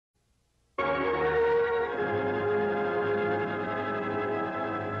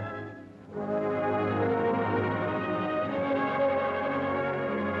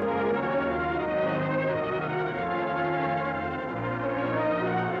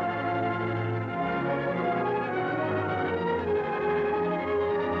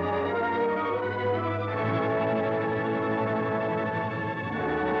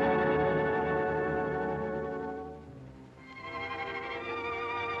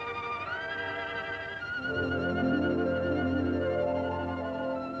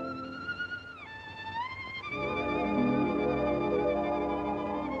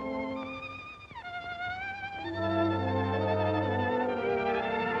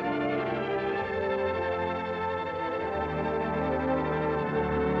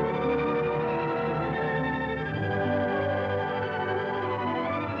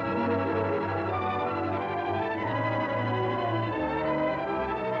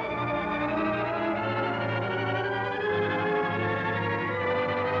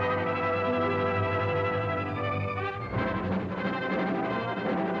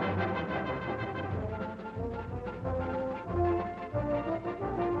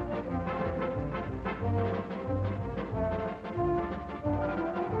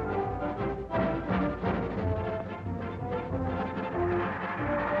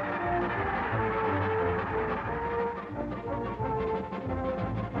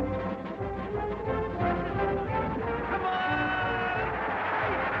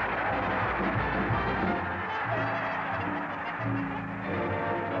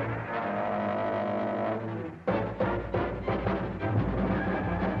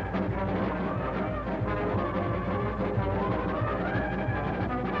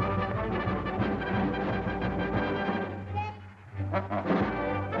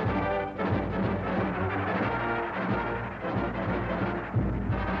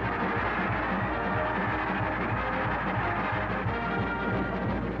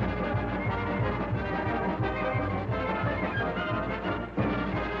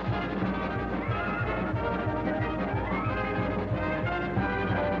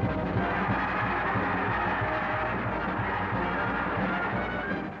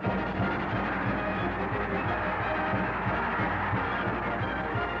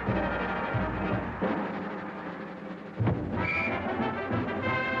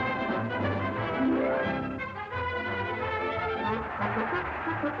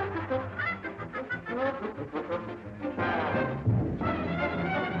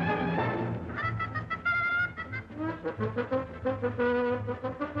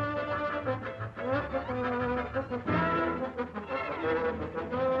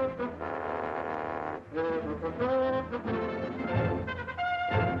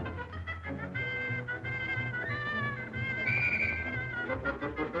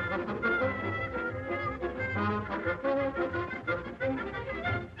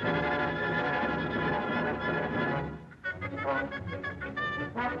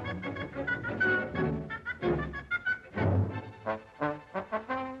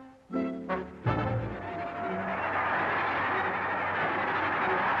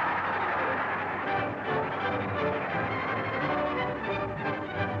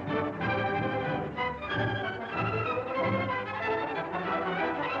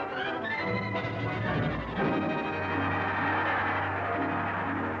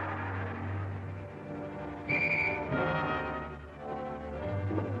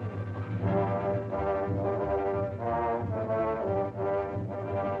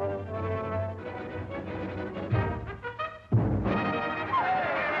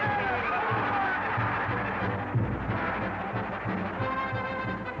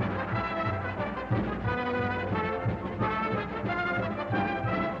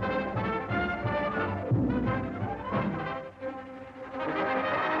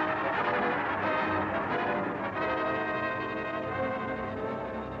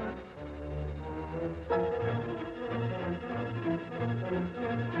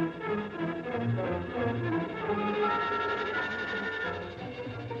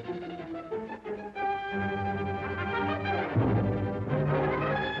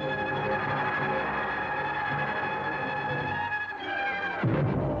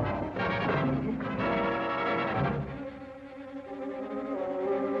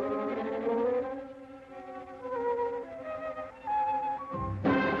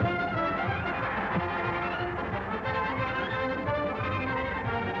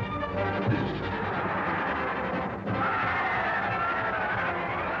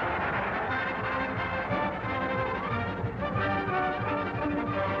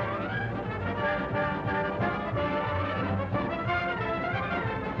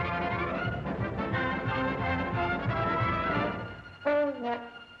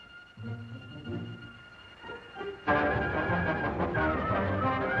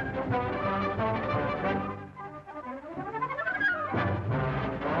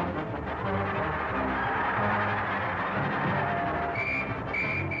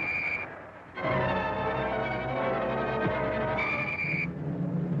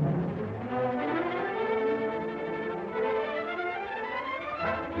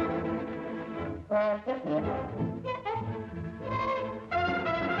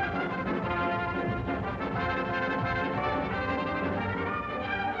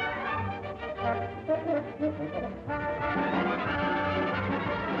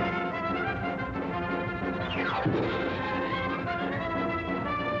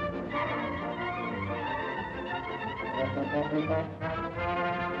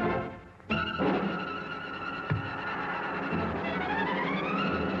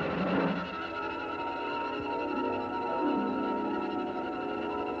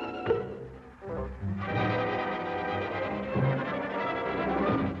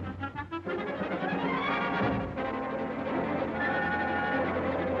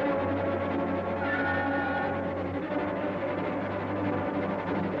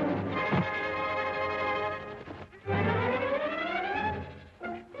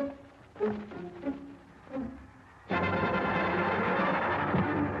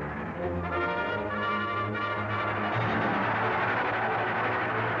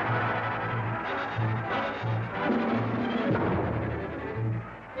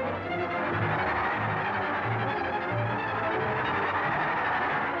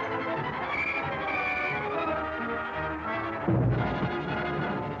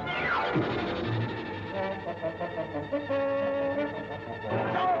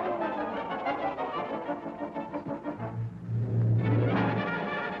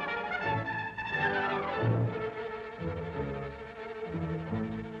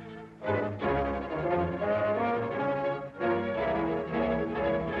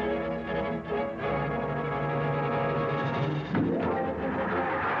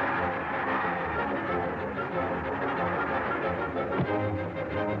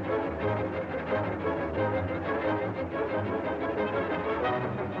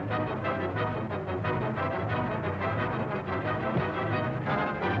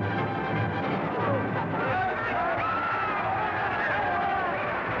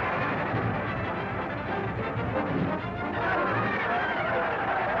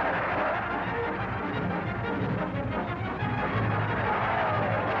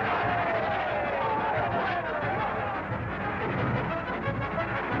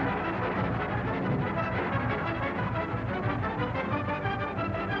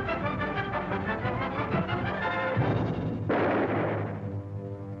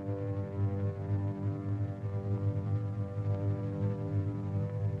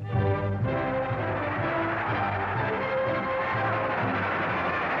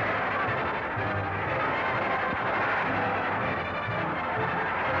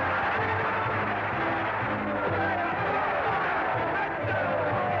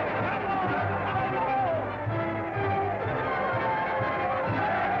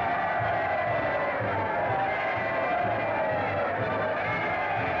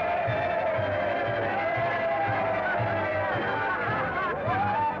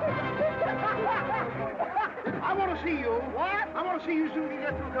to see you soon as you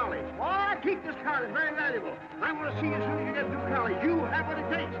get through college. What? Keep this card. It's very valuable. I want to see you soon as you get through college. You have what it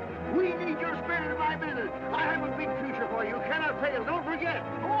takes. We need your spirit in my business. I have a big future for you. You cannot fail. Don't forget.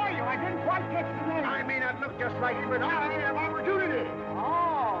 Who are you? I didn't quite catch the name. I may not look just like it, but I have opportunity.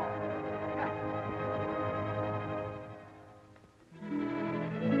 Oh.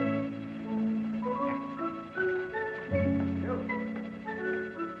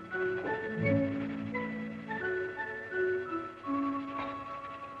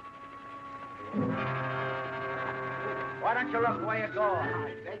 Why don't you look where you go?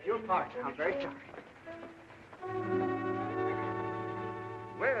 I beg your pardon. I'm very sorry.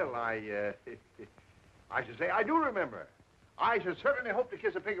 Well, I should say I do remember. I should certainly hope to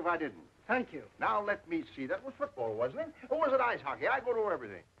kiss a pig if I didn't. Thank you. Now, let me see. That was football, wasn't it? Or was it ice hockey? I go to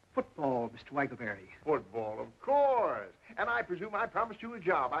everything. Football, Mr. Waggleberry. Football, of course. And I presume I promised you a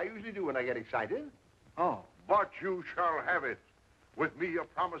job. I usually do when I get excited. Oh. But you shall have it. With me, a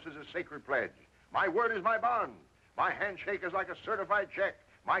promise is a sacred pledge. My word is my bond. My handshake is like a certified check.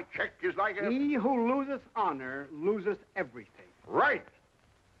 My check is like a... He who loseth honor loseth everything. Right.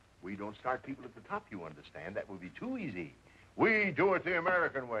 We don't start people at the top, you understand. That would be too easy. We do it the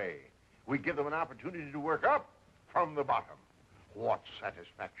American way. We give them an opportunity to work up from the bottom. What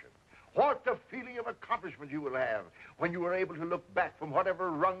satisfaction. What the feeling of accomplishment you will have when you are able to look back from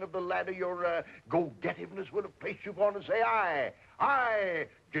whatever rung of the ladder your go-getiveness would have placed you upon and say, I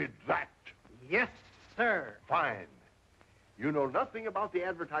did that. Yes, sir. Fine. You know nothing about the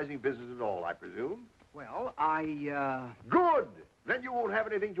advertising business at all, I presume? Well, Good! Then you won't have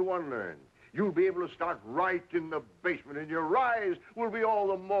anything to unlearn. You'll be able to start right in the basement, and your rise will be all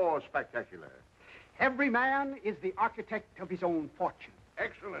the more spectacular. Every man is the architect of his own fortune.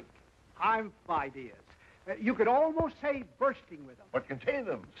 Excellent. I've ideas. You could almost say bursting with them. But contain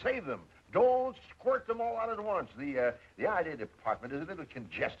them, save them. Don't squirt them all out at once. The idea department is a little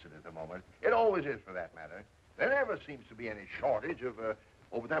congested at the moment. It always is, for that matter. There never seems to be any shortage of,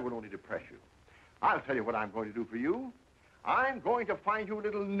 but that would only depress you. I'll tell you what I'm going to do for you. I'm going to find you a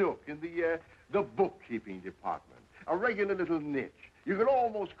little nook in the bookkeeping department. A regular little niche. You could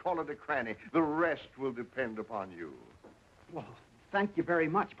almost call it a cranny. The rest will depend upon you. Well, thank you very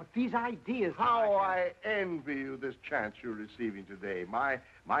much, but these ideas... How I envy you this chance you're receiving today. My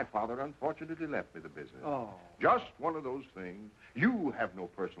father unfortunately left me the business. Oh. Just one of those things. You have no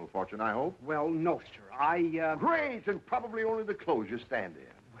personal fortune, I hope. Well, no, sir. Great, and probably only the clothes you stand in.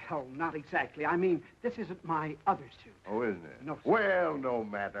 Well, not exactly. I mean, this isn't my other suit. Oh, isn't it? No, sir. Well, no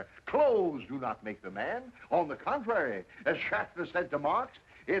matter. Clothes do not make the man. On the contrary, as Shatner said to Marx,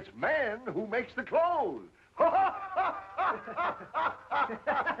 it's man who makes the clothes.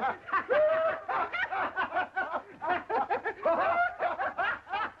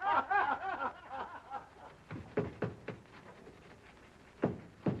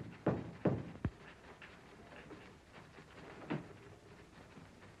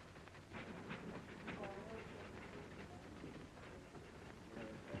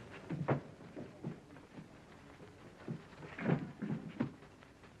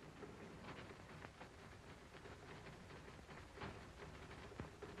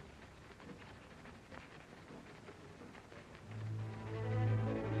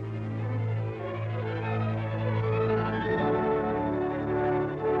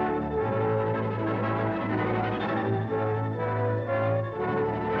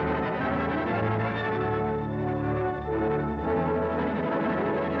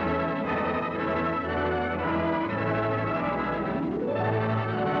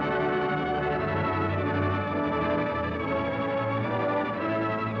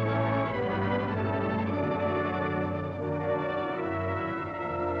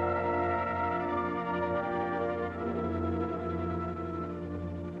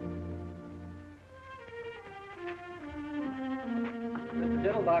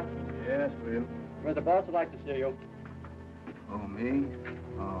 Diddlebock. Yes, Will. Where the boss would like to see you. Oh, me?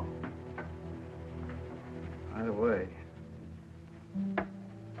 Oh. By the way.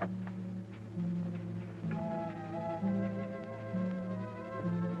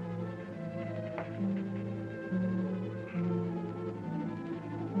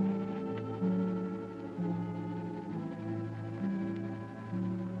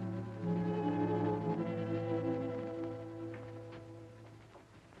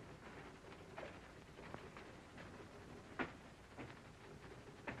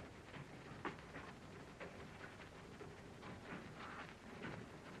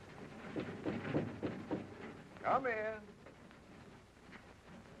 Come in.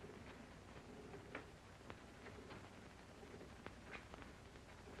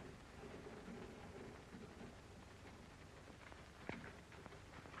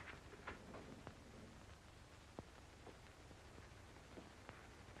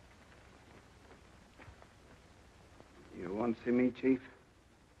 Want to see me, Chief?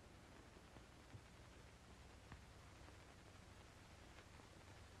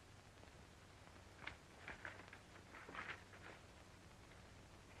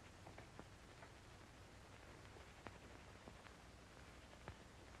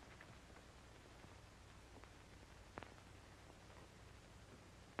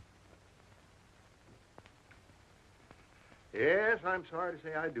 Yes, I'm sorry to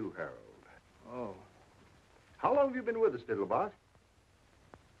say I do, Harold. Oh, How long have you been with us, Diddlebock?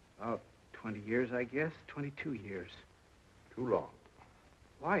 about 20 years, I guess. 22 years. Too long.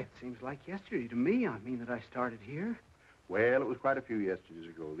 Why, it seems like yesterday to me. I mean that I started here. Well, it was quite a few yesterdays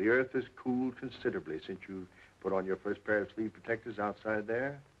ago. The earth has cooled considerably since you put on your first pair of sleeve protectors outside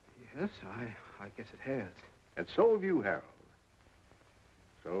there. Yes, I guess it has. And so have you, Harold.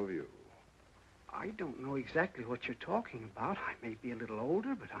 So have you. I don't know exactly what you're talking about. I may be a little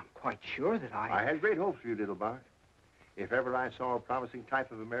older, but I'm quite sure that I had great hopes for you, Diddlebock. If ever I saw a promising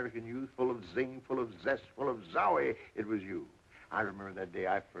type of American youth, full of zing, full of zest, full of zowie, it was you. I remember that day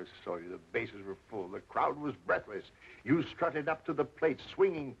I first saw you. The bases were full. The crowd was breathless. You strutted up to the plate,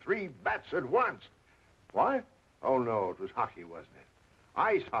 swinging 3 bats at once. What? Oh, no, it was hockey, wasn't it?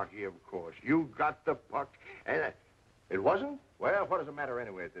 Ice hockey, of course. You got the puck, and it wasn't? Well, what does it matter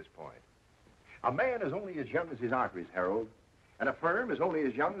anyway at this point? A man is only as young as his arteries, Harold, and a firm is only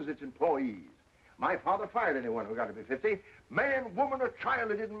as young as its employees. My father fired anyone who got to be 50. Man, woman, or child,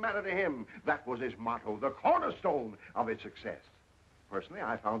 it didn't matter to him. That was his motto, the cornerstone of his success. Personally,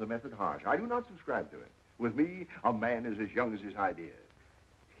 I found the method harsh. I do not subscribe to it. With me, a man is as young as his ideas.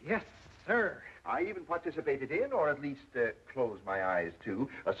 Yes, sir. I even participated in, or at least closed my eyes to,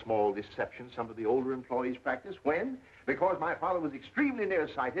 a small deception some of the older employees practice. When? Because my father was extremely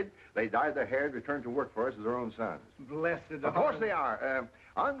nearsighted, they dyed their hair and returned to work for us as their own sons. Blessed. Of course they are.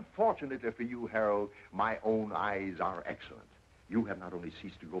 Unfortunately for you, Harold, my own eyes are excellent. You have not only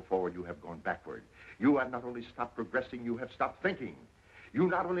ceased to go forward, you have gone backward. You have not only stopped progressing, you have stopped thinking. You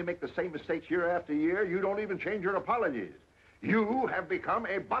not only make the same mistakes year after year, you don't even change your apologies. You have become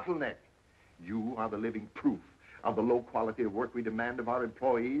a bottleneck. You are the living proof of the low quality of work we demand of our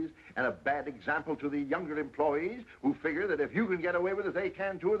employees, and a bad example to the younger employees who figure that if you can get away with it, they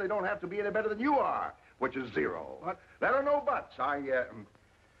can too, and they don't have to be any better than you are, which is zero. What? There are no buts. I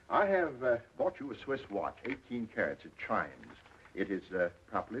have bought you a Swiss watch, 18 carats. It chimes. It is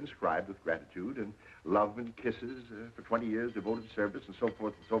properly inscribed with gratitude and love and kisses for 20 years devoted service and so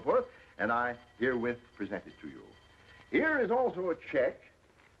forth and so forth, and I herewith present it to you. Here is also a check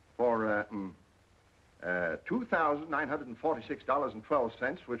for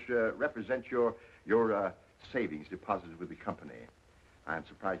 $2,946.12, which represents your savings deposited with the company. I'm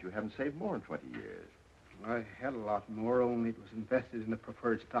surprised you haven't saved more in 20 years. I had a lot more, only it was invested in the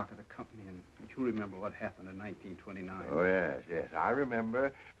preferred stock of the company, and you remember what happened in 1929. Oh, yes, I remember.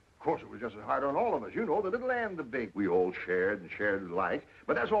 Of course, it was just as hard on all of us. You know, the little and the big. We all shared and shared alike,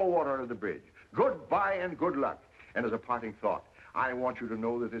 but that's all water under the bridge. Goodbye and good luck. And as a parting thought, I want you to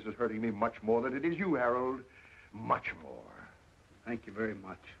know that this is hurting me much more than it is you, Harold. Much more. Thank you very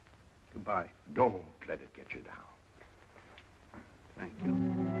much. Goodbye. Don't let it get you down. Thank you.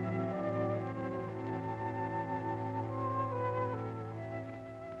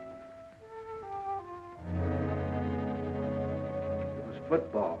 It was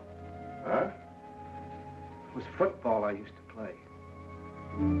football. Huh? It was football I used to play.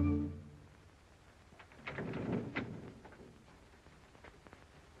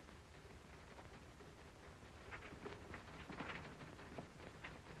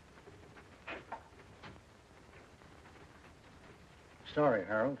 Sorry,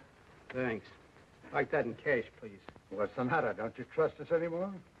 Harold. Thanks. Like that in cash, please. What's the matter? Don't you trust us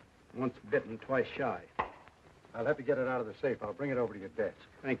anymore? Once bitten, twice shy. I'll have to get it out of the safe. I'll bring it over to your desk.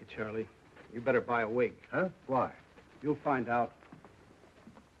 Thank you, Charlie. You better buy a wig. Huh? Why? You'll find out.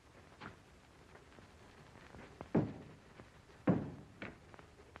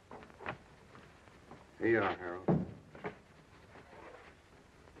 Here you are, Harold.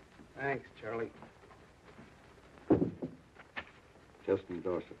 Thanks, Charlie. Just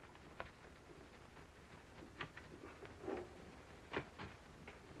endorse it.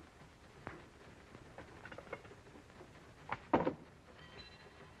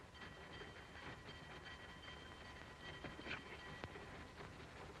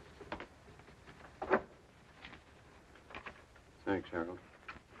 Thanks, Harold.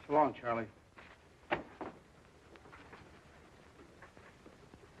 So long, Charlie.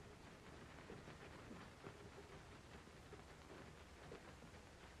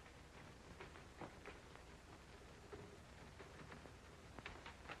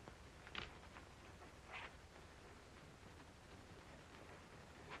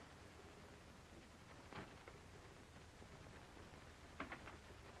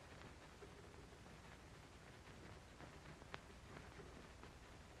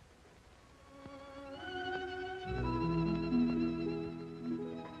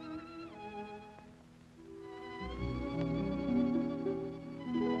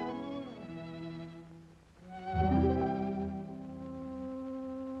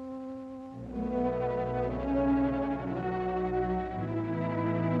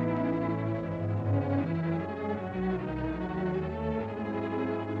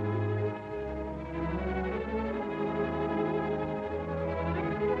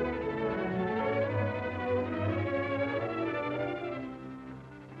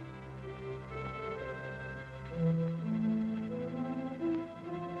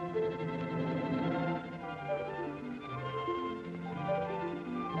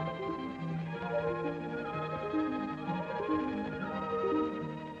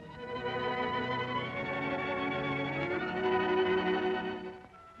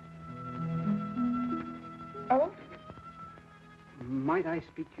 Might I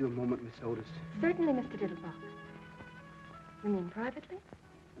speak to you a moment, Miss Otis? Certainly, Mr. Diddlebock. You mean privately?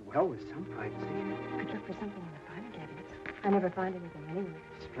 Well, with some privacy. Could look for something in the private evidence. I never find anything anywhere.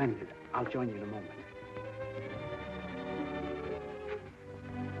 Splendid. I'll join you in a moment.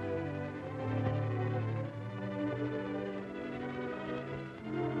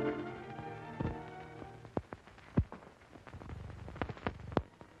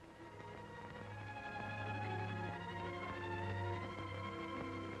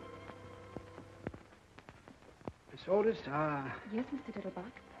 Miss Otis, Yes, Mr.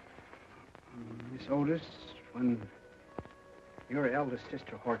 Diddlebock. Miss Otis, when your eldest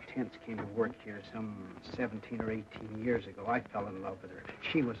sister Hortense came to work here some 17 or 18 years ago, I fell in love with her.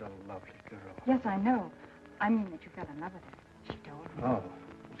 She was a lovely girl. Yes, I know. I mean that you fell in love with her. She told me. Oh,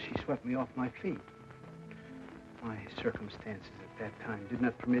 she swept me off my feet. My circumstances at that time did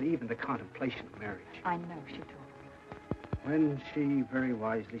not permit even the contemplation of marriage. I know she told me. When she very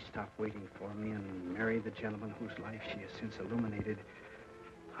wisely stopped waiting for me and married the gentleman whose life she has since illuminated,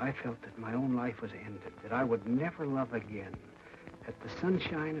 I felt that my own life was ended, that I would never love again, that the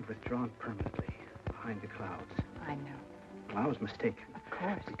sunshine had withdrawn permanently behind the clouds. I know. Well, I was mistaken. Of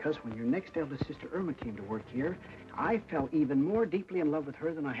course. Because when your next eldest sister, Irma, came to work here, I fell even more deeply in love with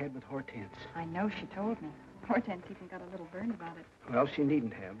her than I had with Hortense. I know she told me. Hortense even got a little burned about it. Well, she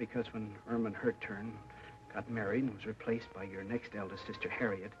needn't have, because when Irma, in her turn, got married and was replaced by your next eldest sister,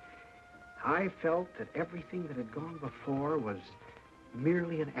 Harriet, I felt that everything that had gone before was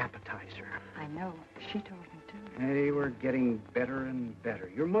merely an appetizer. I know. She told me, too. They were getting better and better.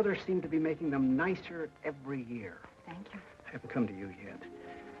 Your mother seemed to be making them nicer every year. Thank you. I haven't come to you yet.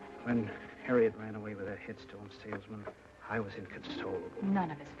 When Harriet ran away with that headstone salesman, I was inconsolable. None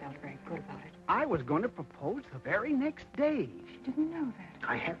of us felt very good about it. I was going to propose the very next day. She didn't know that.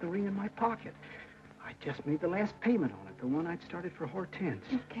 I had the ring in my pocket. I just made the last payment on it, the one I'd started for Hortense.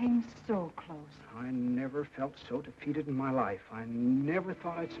 It came so close. I never felt so defeated in my life. I never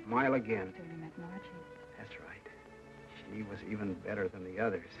thought I'd smile again. Till you met Margie. That's right. She was even better than the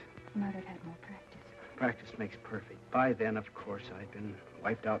others. Mother'd had more practice. Practice makes perfect. By then, of course, I'd been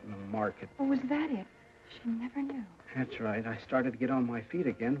wiped out in the market. Oh, was that it? She never knew. That's right. I started to get on my feet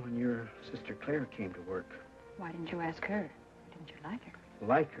again when your sister Claire came to work. Why didn't you ask her? Didn't you like her?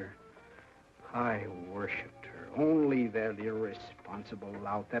 Like her? I worshipped her. Only that irresponsible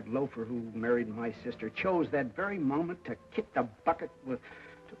lout, that loafer who married my sister, chose that very moment to kick the bucket to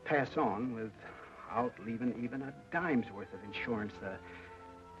pass on without leaving even a dime's worth of insurance.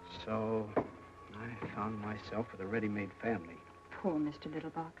 So I found myself with a ready-made family. Poor Mr.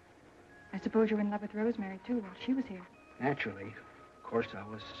 Diddlebock. I suppose you were in love with Rosemary, too, while she was here. Naturally. Of course, I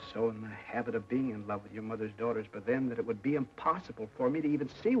was so in the habit of being in love with your mother's daughters, but then that it would be impossible for me to even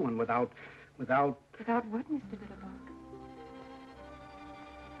see one without... Without what, Mr. Diddlebock?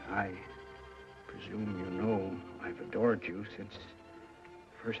 I presume you know I've adored you since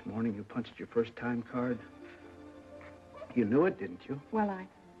the first morning you punched your first time card. You knew it, didn't you? Well,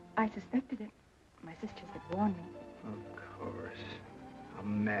 I suspected it. My sisters had warned me. Of course.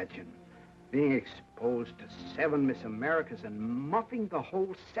 Imagine being exposed to 7 Miss Americas and muffing the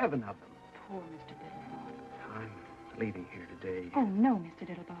whole 7 of them. Poor Mr. Diddlebock. I'm leaving here today. Oh, no, Mr.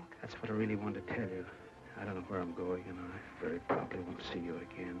 Diddlebock. That's what I really wanted to tell you. I don't know where I'm going, and I very probably won't see you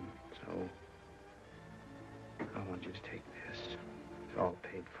again. So, I want you to take this. It's all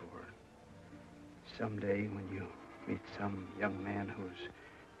paid for. Someday, when you meet some young man who's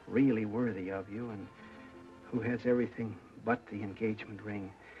really worthy of you and who has everything but the engagement ring,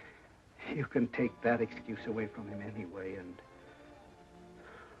 you can take that excuse away from him anyway, and...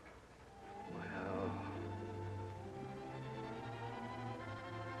 well...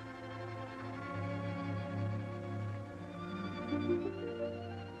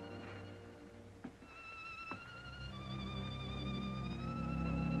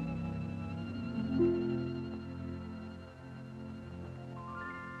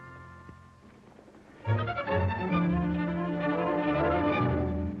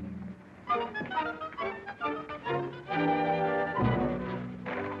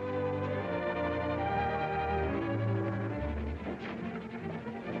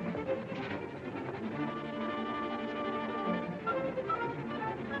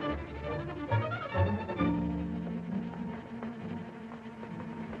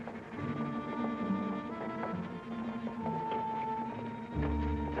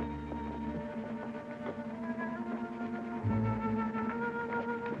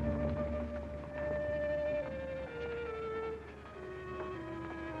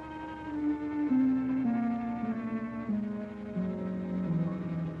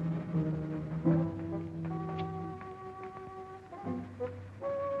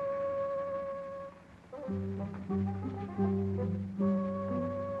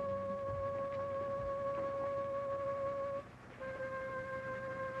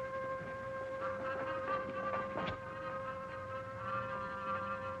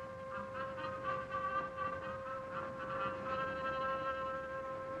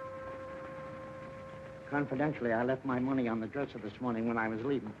 Confidentially, I left my money on the dresser this morning when I was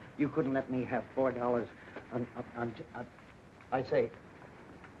leaving. You couldn't let me have $4 I say,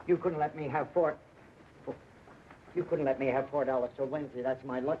 you couldn't let me have You couldn't let me have $4 till Wednesday. That's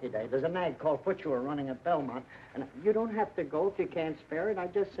my lucky day. There's a nag called Footshore running at Belmont, and you don't have to go if you can't spare it. I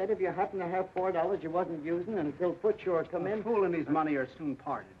just said if you happen to have $4 you wasn't using until Footshore come in. Fool and his money are soon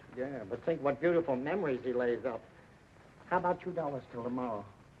parted. Yeah, but think what beautiful memories he lays up. How about $2 till tomorrow?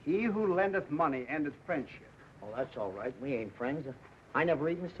 He who lendeth money endeth friendship. Oh, that's all right. We ain't friends. I never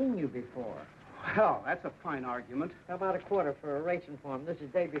even seen you before. Well, that's a fine argument. How about a quarter for a racing form? This is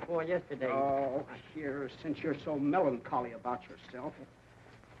day before yesterday. Oh, here, since you're so melancholy about yourself.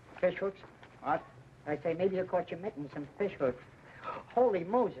 Fish hooks? What? I say, maybe you caught your mitten some fish hooks. Holy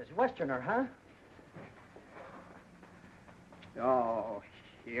Moses, Westerner, huh? Oh,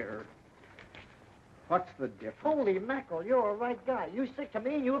 here. What's the difference? Holy mackerel, you're a right guy. You stick to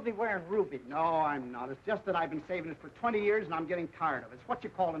me and you'll be wearing rubies. No, I'm not. It's just that I've been saving it for 20 years and I'm getting tired of it. It's what you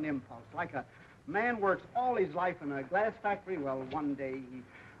call an impulse. Like a man works all his life in a glass factory. Well, one day he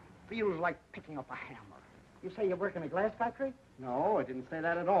feels like picking up a hammer. You say you work in a glass factory? No, I didn't say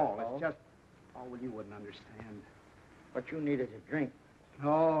that at all. Oh. It's just... Oh, well, you wouldn't understand. What you need is a drink.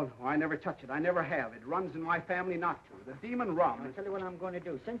 No, I never touch it. I never have. It runs in my family not to. The demon rum. I'll tell you what I'm going to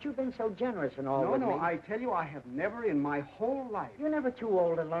do. Since you've been so generous and all with me... No, I tell you, I have never in my whole life... You're never too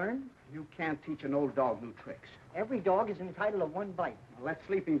old to learn. You can't teach an old dog new tricks. Every dog is entitled to one bite. Now, let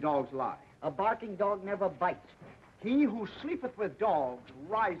sleeping dogs lie. A barking dog never bites. He who sleepeth with dogs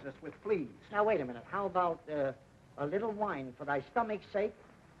riseth with fleas. Now, wait a minute. How about a little wine for thy stomach's sake?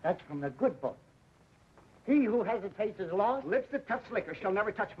 That's from the good book. He who hesitates is lost. Lips that touch liquor shall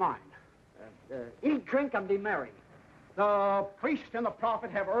never touch mine. Eat, drink, and be merry. The priest and the prophet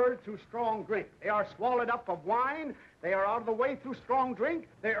have erred through strong drink. They are swallowed up of wine. They are out of the way through strong drink.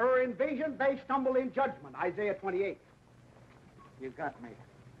 They err in vision. They stumble in judgment. Isaiah 28. You got me.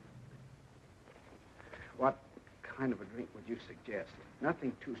 What kind of a drink would you suggest?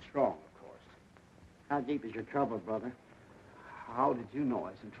 Nothing too strong, of course. How deep is your trouble, brother? How did you know I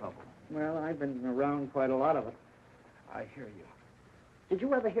was in trouble? Well, I've been around quite a lot of it. I hear you. Did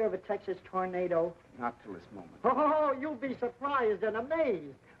you ever hear of a Texas tornado? Not till this moment. Oh, you'll be surprised and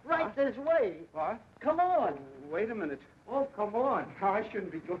amazed. Right this way. What? Come on. Wait a minute. Oh, come on. I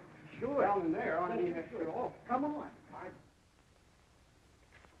shouldn't be going down in there. I mean, Oh, come on.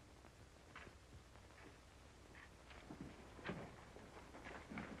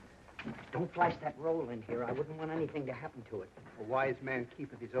 Don't flash that roll in here. I wouldn't want anything to happen to it. A wise man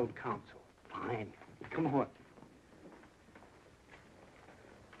keepeth his own counsel. Fine. Come on.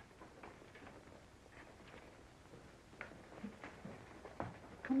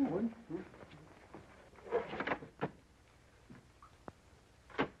 Come on.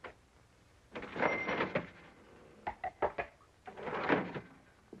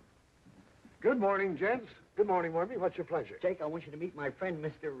 Good morning, gents. Good morning, Wormy. What's your pleasure? Jake, I want you to meet my friend,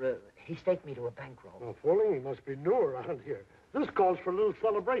 Mr. He staked me to a bankroll. Oh, fooling. He must be new around here. This calls for a little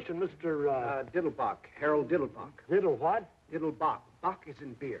celebration, Mr. Diddlebock. Harold Diddlebock. Diddle what? Diddlebock. Buck is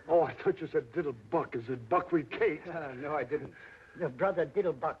in beer. Oh, I thought you said Diddlebuck. Is it buckwheat cake? No, I didn't. Brother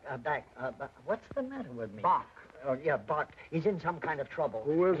Diddlebuck, what's the matter with me? Bach. Oh, yeah, Bach. He's in some kind of trouble.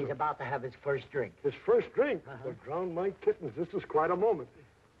 Who is He's it? about to have his first drink. His first drink? Uh-huh. Well, drown my kittens. This is quite a moment.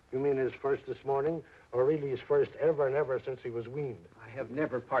 You mean his first this morning, or really his first ever and ever since he was weaned? I have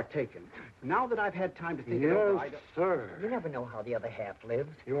never partaken. Now that I've had time to think it over, Yes, sir. You never know how the other half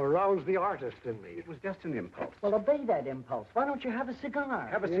lives. You aroused the artist in me. It was just an impulse. Well, obey that impulse. Why don't you have a cigar?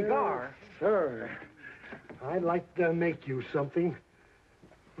 Have a cigar? Yes, sir. I'd like to make you something.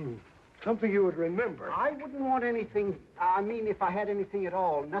 Something you would remember. I wouldn't want anything, I mean, if I had anything at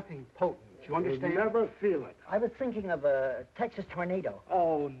all, nothing potent. You understand? You'd never feel it. I was thinking of a Texas tornado.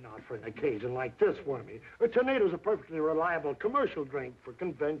 Oh, not for an occasion like this, Wormy. A tornado's a perfectly reliable commercial drink for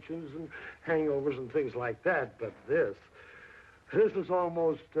conventions and hangovers and things like that. But this is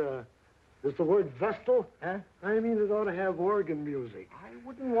almost, is the word Vestal? Huh? I mean, it ought to have organ music. I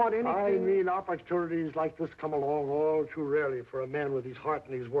wouldn't want anything... I mean, opportunities like this come along all too rarely for a man with his heart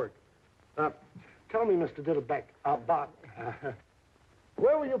and his work. Tell me, Mr. Diddleback,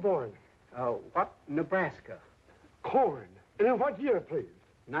 where were you born? What? Nebraska. Corn. And in what year, please?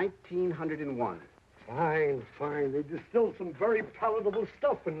 1901. Fine, fine. They distilled some very palatable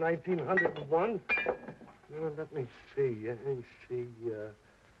stuff in 1901. Now, let me see.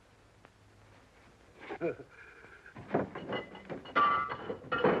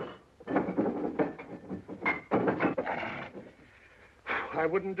 I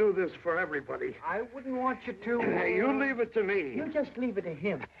wouldn't do this for everybody. I wouldn't want you to... Hey, you leave it to me. You just leave it to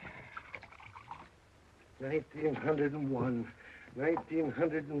him. 1901.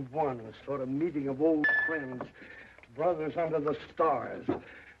 1901, a sort of meeting of old friends, brothers under the stars.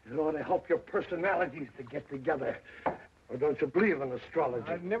 It ought to help your personalities to get together. Or don't you believe in astrology?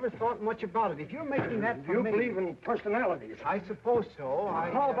 I've never thought much about it. If you're making that for You me... believe in personalities? I suppose so.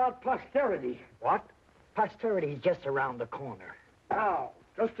 How about posterity? What? Posterity's just around the corner. Now,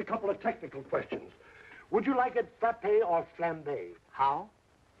 just a couple of technical questions. Would you like it frappé or flambé? How?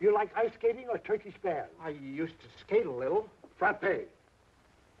 Do you like ice skating or turkey spans? I used to skate a little. Frappé.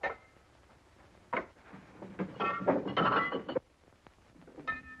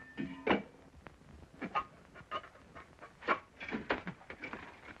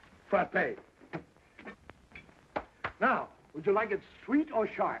 Frappé. Now, would you like it sweet or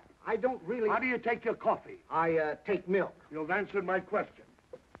sharp? I don't really... How do you take your coffee? I take milk. You've answered my question.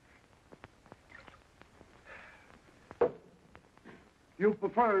 You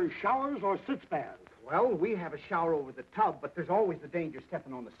prefer showers or sitz baths? Well, we have a shower over the tub, but there's always the danger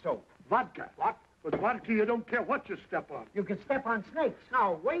stepping on the soap. Vodka. What? With vodka, you don't care what you step on. You can step on snakes.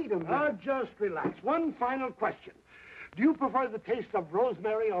 Now, wait a minute. Now, just relax. One final question. Do you prefer the taste of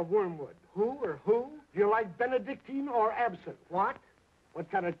rosemary or wormwood? Who or who? Do you like Benedictine or absinthe? What? What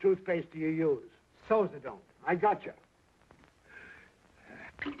kind of toothpaste do you use? Sozadone. I gotcha.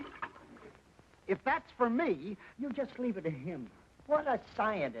 If that's for me, you just leave it to him. What a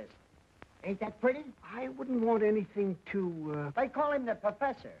scientist. Ain't that pretty? I wouldn't want anything to, They call him the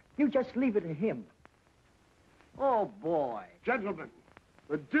professor. You just leave it to him. Oh, boy. Gentlemen,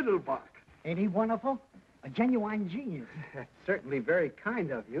 the Diddlebock. Ain't he wonderful? A genuine genius. That's certainly very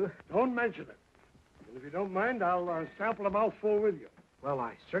kind of you. Don't mention it. And if you don't mind, I'll sample a mouthful with you. Well,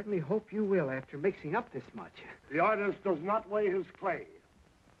 I certainly hope you will after mixing up this much. The artist does not weigh his clay.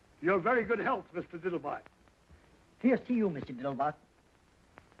 Your very good health, Mr. Diddlebock. Here's to you, Mr. Diddlebock.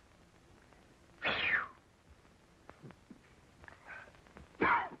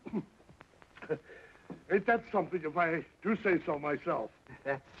 Ain't that something if I do say so myself?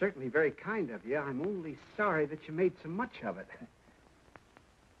 That's certainly very kind of you. I'm only sorry that you made so much of it.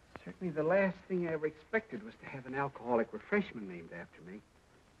 Certainly the last thing I ever expected was to have an alcoholic refreshment named after me.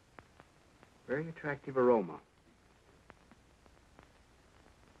 Very attractive aroma.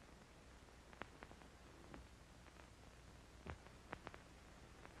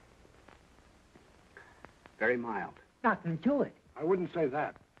 Very mild. Nothing to it. I wouldn't say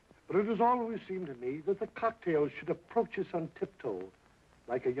that. But it has always seemed to me that the cocktail should approach us on tiptoe,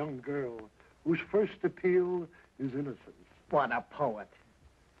 like a young girl whose first appeal is innocence. What a poet.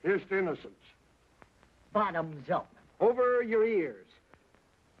 Here's to innocence. Bottoms up. Over your ears.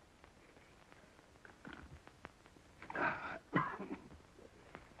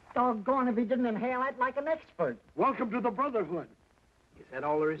 Doggone if he didn't inhale it like an expert. Welcome to the Brotherhood. Is that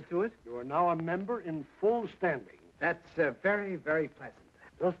all there is to it? You are now a member in full standing. That's very, very pleasant.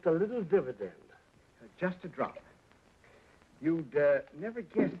 Just a little dividend. Just a drop. You'd never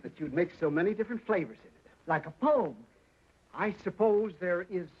guess that you'd make so many different flavors in it. Like a poem. I suppose there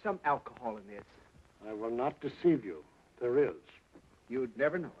is some alcohol in this. I will not deceive you. There is. You'd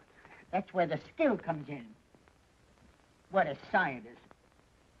never know it. That's where the skill comes in. What a scientist.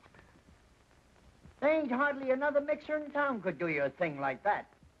 There ain't hardly another mixer in town could do you a thing like that.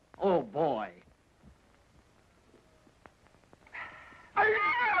 Oh, boy.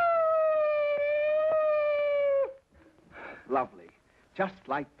 Lovely. Just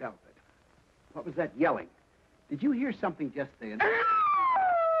like velvet. What was that yelling? Did you hear something just then?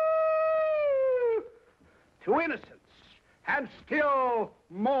 To innocence. And still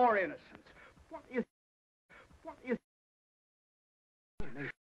more innocence. What is...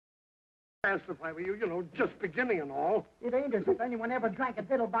 Asked if I were you, just beginning and all. It ain't as if anyone ever drank a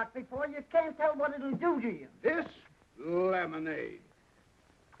Diddlebock before. You can't tell what it'll do to you. This lemonade.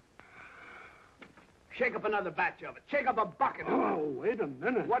 Shake up another batch of it. Shake up a bucket of it. Oh, wait a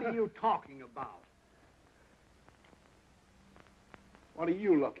minute. What are you talking about? What are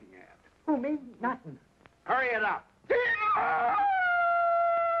you looking at? Who, me? Nothing. Hurry it up.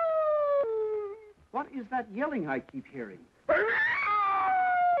 What is that yelling I keep hearing?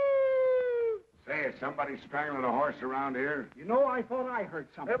 Say, is somebody strangling a horse around here? You know, I thought I heard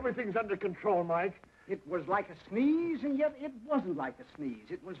something. Everything's under control, Mike. It was like a sneeze, and yet it wasn't like a sneeze.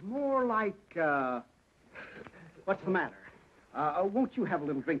 It was more like, what's the matter? Won't you have a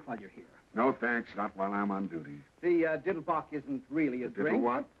little drink while you're here? No, thanks. Not while I'm on duty. The Diddlebock isn't really a drink.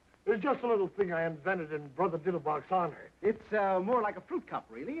 What? It's just a little thing I invented in Brother Diddlebock's honor. It's more like a fruit cup,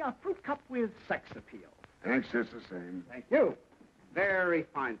 really. A fruit cup with sex appeal. Thanks, just the same. Thank you. Very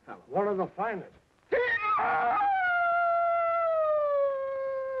fine fellow. One of the finest.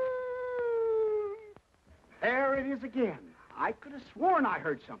 There it is again. I could have sworn I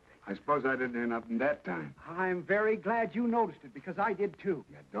heard something. I suppose I didn't hear nothing that time. I'm very glad you noticed it, because I did too.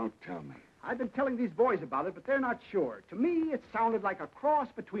 Yeah, don't tell me. I've been telling these boys about it, but they're not sure. To me, it sounded like a cross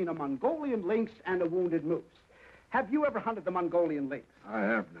between a Mongolian lynx and a wounded moose. Have you ever hunted the Mongolian lynx? I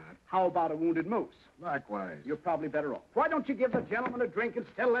have not. How about a wounded moose? Likewise. You're probably better off. Why don't you give the gentleman a drink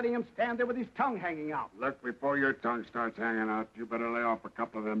instead of letting him stand there with his tongue hanging out? Look, before your tongue starts hanging out, you better lay off a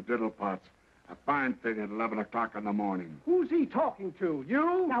couple of them diddle pots. A fine thing at 11 o'clock in the morning. Who's he talking to?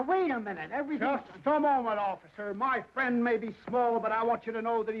 You? Now, wait a minute. Everything... Just a moment, officer. My friend may be small, but I want you to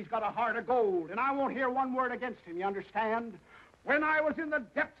know that he's got a heart of gold, and I won't hear one word against him, you understand? When I was in the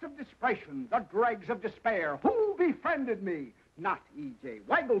depths of desperation, the dregs of despair, who befriended me? Not E.J.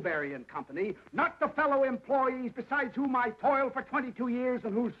 Waggleberry and Company, not the fellow employees besides whom I toiled for 22 years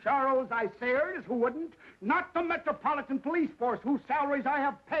and whose sorrows I shared as who wouldn't, not the Metropolitan Police Force whose salaries I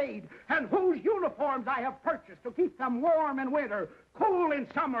have paid and whose uniforms I have purchased to keep them warm in winter, cool in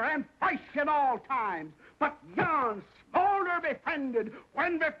summer, and fresh at all times, but yon smolder befriended,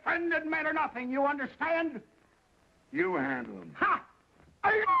 when befriended men are nothing, you understand? You handle them. Ha!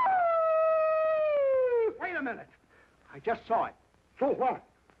 Wait a minute. I just saw it. So what?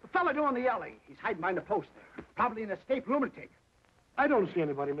 The fella doing the yelling. He's hiding behind a post there. Probably an escaped lunatic. I don't see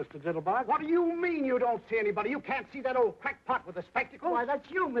anybody, Mr. Diddlebock. What do you mean you don't see anybody? You can't see that old crackpot with the spectacles? Why,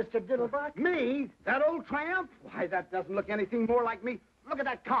 that's you, Mr. Diddlebock. Me? That old tramp? Why, that doesn't look anything more like me. Look at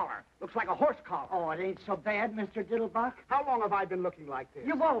that collar. Looks like a horse collar. Oh, it ain't so bad, Mr. Diddlebock. How long have I been looking like this?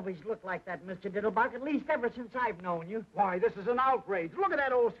 You've always looked like that, Mr. Diddlebock, at least ever since I've known you. Why, this is an outrage. Look at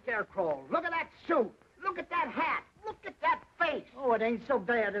that old scarecrow. Look at that suit. Look at that hat. Look at that face. Oh, it ain't so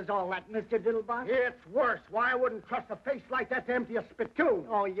bad as all that, Mr. Diddlebock. It's worse. Why, I wouldn't trust a face like that to empty a spittoon.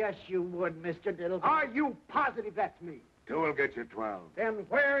 Oh, yes, you would, Mr. Diddlebock. Are you positive that's me? 2 will get you 12. Then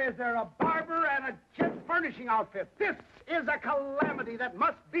where is there a barber and a gent furnishing outfit? This is a calamity that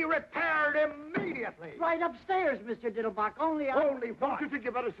must be repaired immediately. Right upstairs, Mr. Diddlebock. Only what? Don't you think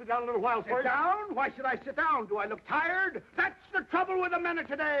you better sit down a little while Sit first? down? Why should I sit down? Do I look tired? That's the trouble with the men of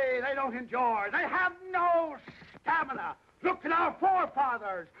today. They don't enjoy. They have no stamina. Look at our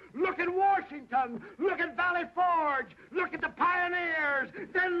forefathers. Look at Washington. Look at Valley Forge. Look at the pioneers.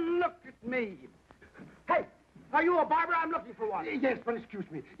 Then look at me. Hey, are you a barber? I'm looking for one. Yes, but excuse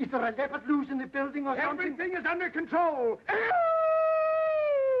me. Is there a leopard loose in the building or something? Everything is under control.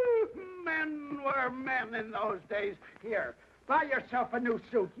 Men were men in those days. Here, buy yourself a new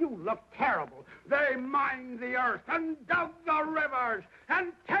suit. You look terrible. They mined the earth and dug the rivers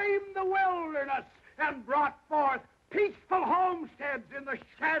and tamed the wilderness and brought forth peaceful homesteads in the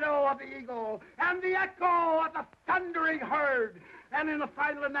shadow of the eagle and the echo of the thundering herd. And in the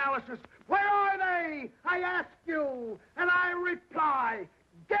final analysis, where are they? I ask you, and I reply,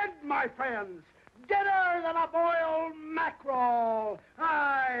 dead, my friends, deader than a boiled mackerel.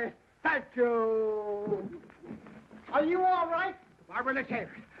 I thank you. Are you all right? A barber and a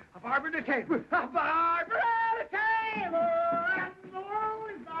tailor. A barber and a tailor. A barber and a tailor. And the world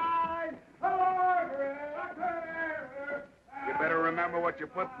is mine. A barber and a tailor. You better remember what you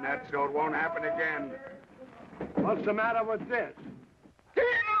put in that so it won't happen again. What's the matter with this?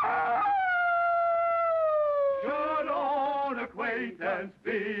 Should old acquaintance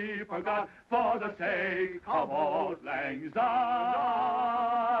be forgot for the sake of old lang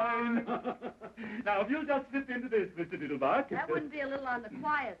syne? Now, if you'll just slip into this, Mr. Diddlebuck. That wouldn't be a little on the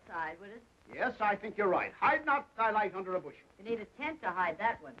quiet side, would it? Yes, I think you're right. Hide not thy light under a bushel. You need a tent to hide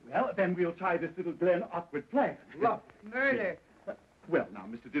that one. Well, then we'll try this little Glen awkward plan. Look. Murder. Well, now,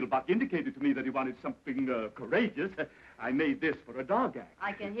 Mr. Diddlebuck indicated to me that he wanted something courageous. I made this for a dog act.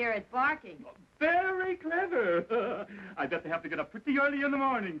 I can hear it barking. Very clever. I bet they have to get up pretty early in the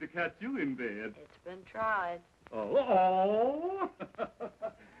morning to catch you in bed. It's been tried. Oh.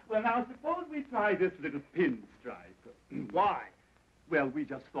 Well, now, suppose we try this little pinstripe. Why? Well, we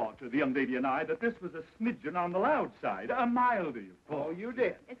just thought, the young lady and I, that this was a smidgen on the loud side, a mildy, of course. Oh, you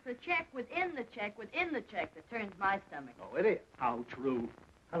did. It's the check within the check within the check that turns my stomach. Oh, it is. How true.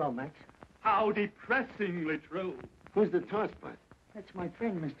 Hello, Max. How depressingly true. Who's the tosspot? That's my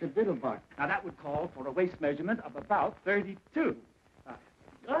friend, Mr. Diddlebock. Now, that would call for a waist measurement of about 32.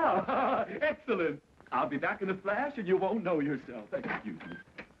 Excellent. I'll be back in a flash, and you won't know yourself. Excuse me.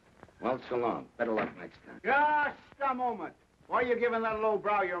 Well, so long. Better luck next time. Just a moment. Why are you giving that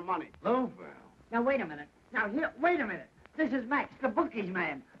lowbrow your money? Lowbrow? Now, wait a minute. Now, here, wait a minute. This is Max, the bookies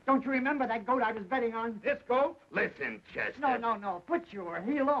man. Don't you remember that goat I was betting on? This goat? Listen, Chester. No. Footsure.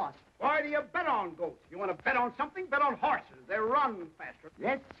 He lost. Why do you bet on goats? You want to bet on something? Bet on horses. They run faster.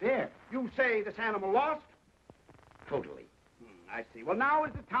 Yes, sir. You say this animal lost? Totally. I see. Well, now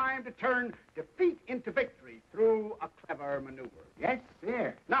is the time to turn defeat into victory through a clever maneuver. Yes,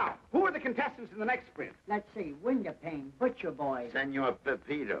 sir. Now, who are the contestants in the next sprint? Let's see. Window-pane, Butcher Boy, Senor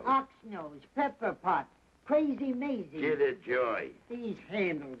Pepito. Ox-Nose, Pepper Pot, Crazy Maisie. Kid of Joy. These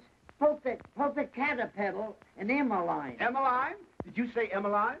handles. Polka Caterpillar and Emmeline. Emmeline? Did you say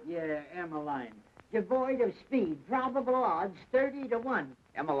Emmeline? Yeah, Emmeline. Devoid of speed. Probable odds 30 to 1.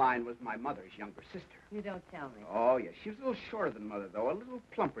 Emmeline was my mother's younger sister. You don't tell me. Oh, yes. She was a little shorter than Mother, though. A little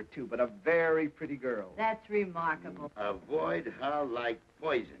plumper, too, but a very pretty girl. That's remarkable. Avoid her like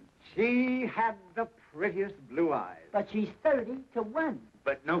poison. She had the prettiest blue eyes. But she's 30 to 1.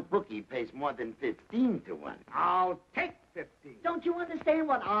 But no bookie pays more than 15 to 1. I'll take 15. Don't you understand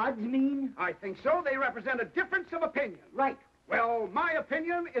what odds mean? I think so. They represent a difference of opinion. Right. Well, my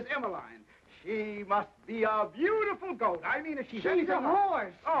opinion is Emmeline. She must be a beautiful goat. I mean, if she's She's anything a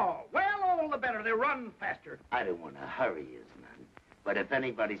horse. Oh, well, all the better. They run faster. I don't want to hurry you, none. But if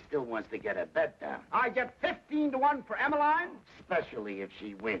anybody still wants to get a bet down, I get 15 to 1 for Emmeline. especially if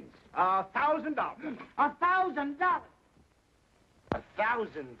she wins. $1,000. $1,000.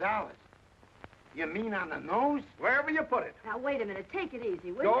 $1,000? You mean on the nose? Wherever you put it. Now, wait a minute. Take it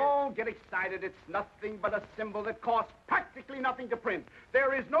easy, will you? Don't get excited. It's nothing but a symbol that costs practically nothing to print.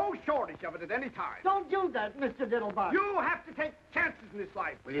 There is no shortage of it at any time. Don't do that, Mr. Diddlebock. You have to take chances in this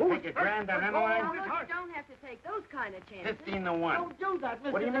life. Will you take a grand on Emmeline? Now, look, you don't have to take those kind of chances. 15 to 1. Don't do that,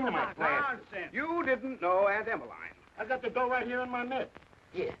 Mr. What do you mean, am I Diddlebock. flat? Nonsense. You didn't know Aunt Emmeline. I've got the dough right here in my mitt.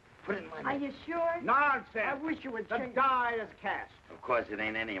 Here, put it in my Are mitt. you sure? Nonsense. I wish you would The change. die is cast. Of course, it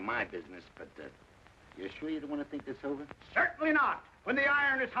ain't any of my business, but you sure you don't want to think this over? Certainly not. When the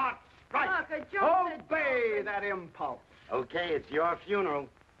iron is hot, strike. Look, a joke. Obey that impulse. Okay, it's your funeral.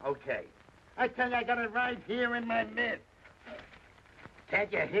 Okay. I tell you, I got it right here in my mitt.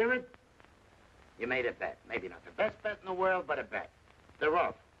 Can't you hear it? You made a bet. Maybe not the best bet in the world, but a bet. They're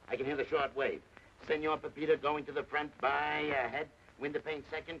off. I can hear the short wave. Senor Pepito going to the front by ahead. Window-pane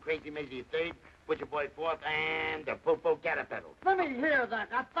second. Crazy Maisie third. Butcher Boy fourth. And the Popo Caterpillar. Let me hear that.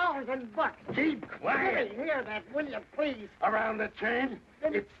 $1,000. Keep Let quiet. me hear that, will you, please? Around the turn,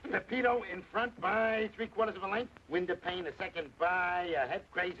 it's Pepito in front by 3/4 of a length. Window-pane a second by ahead.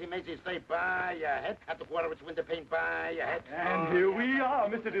 Crazy Maisie third by ahead. At the quarter, it's Window-pane by ahead. And here we are,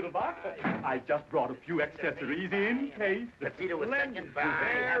 Mr. Diddlebock. I just brought a few accessories in case. Pepito a second by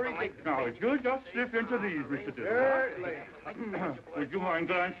half a length. Now, if you'll just slip into these, Mr. Diddlebock. Would you mind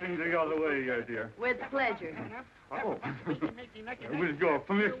glancing the other way, dear? With pleasure. Oh. With your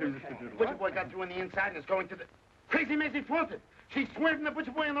permission, Mr. Butcher Diddlebock. Boy got through in the inside and is going to the... Crazy Maisie flaunted. She's swerving the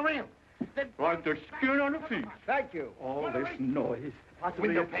Butcher Boy on the rail. Then... Like the skin on a fish. Thank you. All this noise.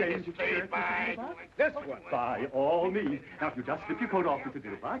 Possibly a Window-pane change is of straight shirt, by... Mr. Diddlebock? This one. By all means. Now, if you just slip your coat off, Mr.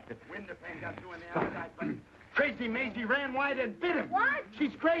 Diddlebock. Window-pane got through in the outside, but... Crazy Maisie ran wide and bit him. What?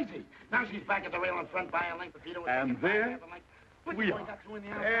 She's crazy. Now she's back at the rail in front by a length. Pepito And there Butcher we Boy are. got through in the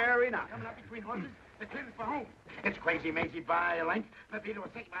outside. Very nice. Coming up between horses. The clear is for home. It's Crazy Maisie by a length. Pepito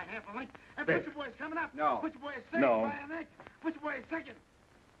is second by half a length. And There. Butcher Boy's coming up. No. Butcher Boy is third No. by a length. Butcher Boy is second.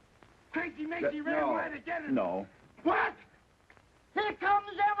 Crazy Maisie ran No. wide again. and- No. What? Here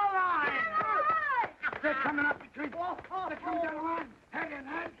comes Emmeline. They're coming up between... They're coming down the line. Head and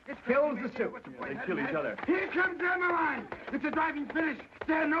head. It kills the suit. They kill each other. Here comes Emmeline. It's a driving finish.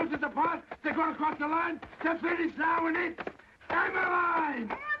 Their noses apart. They're going across the line. They're finished now, and it's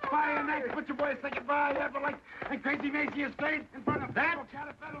Emmeline. By a neck. Butcher Boy is second by half a length. And Crazy Maisie is third in front of that.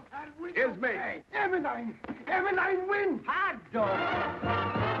 Caterpillar and wins. Is me. Emmeline. Emmeline wins. Hot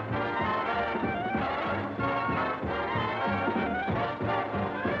dog.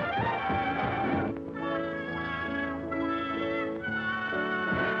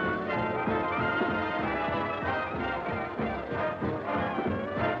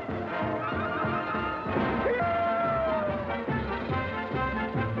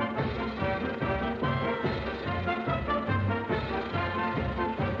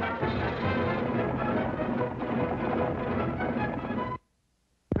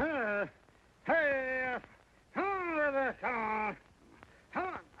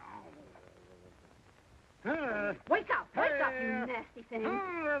 Wake up, you nasty thing.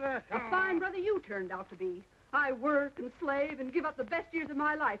 A fine brother you turned out to be. I work and slave and give up the best years of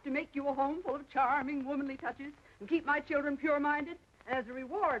my life to make you a home full of charming, womanly touches and keep my children pure-minded. As a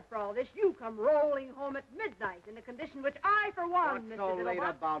reward for all this, you come rolling home at midnight in a condition which I, for one, What's Mr. so late Diddlebock...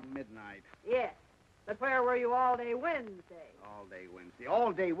 about midnight? Yes, but where were you all day Wednesday? All day Wednesday.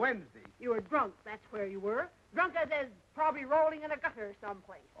 All day Wednesday. You were drunk, that's where you were. Drunk as probably rolling in a gutter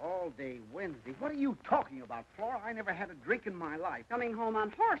someplace. All day Wednesday. What are you talking about, Flora? I never had a drink in my life. Coming home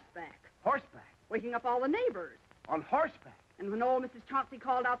on horseback. Horseback. Waking up all the neighbors. On horseback. And when old Mrs. Chauncey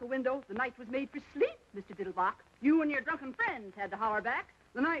called out the window, the night was made for sleep, Mr. Diddlebock. You and your drunken friends had to holler back.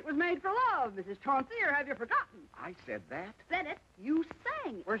 The night was made for love, Mrs. Chauncey, or have you forgotten? I said that? Said it. You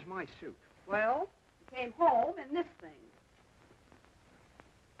sang it. Where's my suit? Well, you came home in this thing.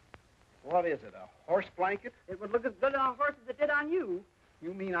 What is it, a horse blanket? It would look as good on a horse as it did on you.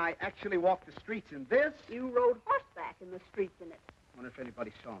 You mean I actually walked the streets in this? You rode horseback in the streets in it. Wonder if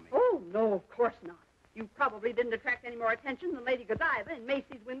anybody saw me. Oh, no, of course not. You probably didn't attract any more attention than Lady Godiva in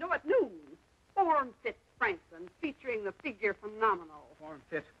Macy's window at noon. Form-fit Franklin, featuring the figure phenomenal.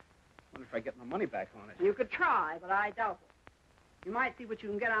 Form-fit? Wonder if I get my money back on it. You could try, but I doubt it. You might see what you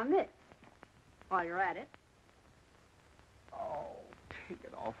can get on this while you're at it. Oh, take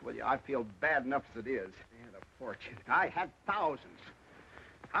it off, will you? I feel bad enough as it is. I had a fortune. I had thousands.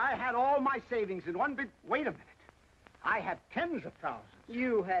 I had all my savings in one big... Wait a minute. I had tens of thousands.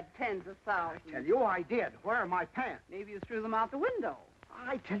 You had tens of thousands. I tell you, I did. Where are my pants? Maybe you threw them out the window.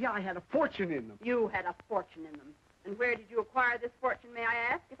 I tell you, I had a fortune in them. You had a fortune in them. And where did you acquire this fortune, may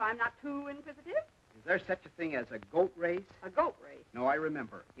I ask, if I'm not too inquisitive? Is there such a thing as a goat race? A goat race? No, I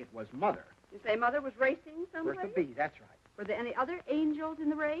remember. It was Mother. You say Mother was racing someplace? Where's the bee? That's right. Were there any other angels in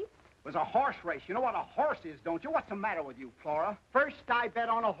the race? It was a horse race. You know what a horse is, don't you? What's the matter with you, Flora? First, I bet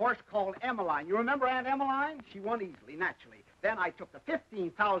on a horse called Emmeline. You remember Aunt Emmeline? She won easily, naturally. Then I took the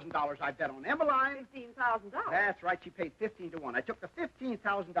 $15,000 I bet on Emmeline. $15,000? That's right. She paid 15 to 1. I took the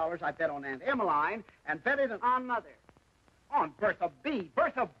 $15,000 I bet on Aunt Emmeline and bet it on Mother. On Bertha B.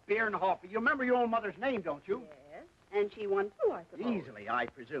 Bertha Bierenhofer. You remember your old mother's name, don't you? Yes. And she won too, I suppose. Easily, I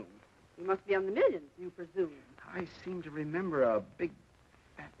presume. You must be on the millions, you presume. I seem to remember a big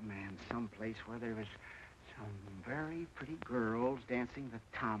fat man someplace where there was some very pretty girls dancing the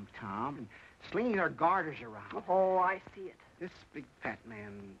tom-tom and slinging their garters around. Oh, I see it. This big fat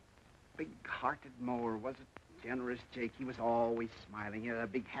man, big-hearted mower, was a generous Jake. He was always smiling. He had a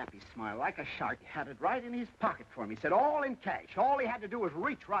big happy smile, like a shark. He had it right in his pocket for me. He said all in cash. All he had to do was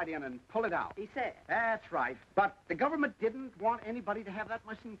reach right in and pull it out. He said? That's right. But the government didn't want anybody to have that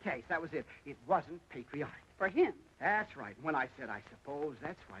much in cash. That was it. It wasn't patriotic. For him? That's right. When I said, I suppose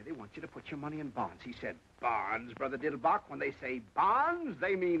that's why they want you to put your money in bonds. He said, bonds, Brother Diddlebock. When they say bonds,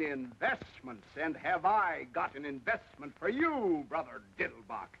 they mean investments. And have I got an investment for you, Brother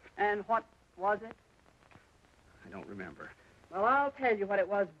Diddlebock? And what was it? I don't remember. Well, I'll tell you what it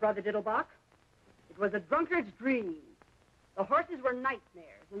was, Brother Diddlebock. It was a drunkard's dream. The horses were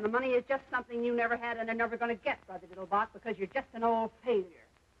nightmares, and the money is just something you never had and are never going to get, Brother Diddlebock, because you're just an old failure.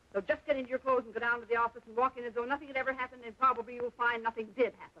 So just get into your clothes and go down to the office and walk in as though nothing had ever happened, and probably you'll find nothing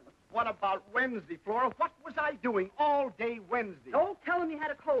did happen. What about Wednesday, Flora? What was I doing all day Wednesday? Don't tell them you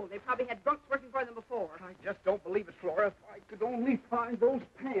had a cold. They probably had drunks working for them before. I just don't believe it, Flora. If I could only find those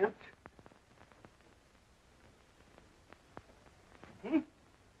pants.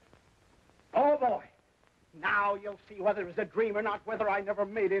 Oh, boy. Now you'll see whether it was a dream or not, whether I never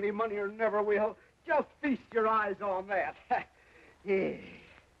made any money or never will. Just feast your eyes on that. Yeah.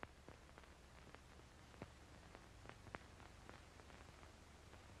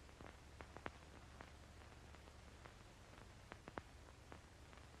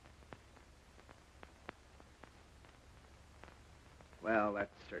 Well,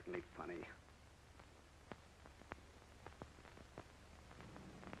 that's certainly funny.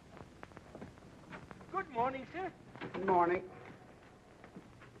 Good morning, sir. Good morning.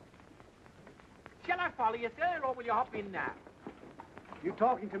 Shall I follow you, sir, or will you hop in now? You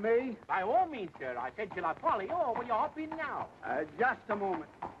talking to me? By all means, sir. I said, shall I follow you, or will you hop in now? Just a moment.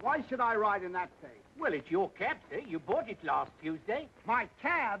 Why should I ride in that thing? Well, it's your cab, sir. You bought it last Tuesday. My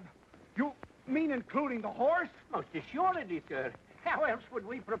cab? You mean including the horse? Most assuredly, sir. How else would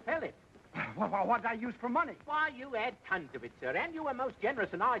we propel it? What'd I use for money? Why, you had tons of it, sir, and you were most generous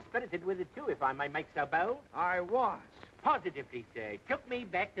and high-spirited with it, too, if I may make so bold. I was. Positively, sir. It took me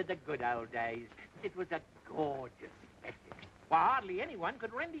back to the good old days. It was a gorgeous spectacle. Why, hardly anyone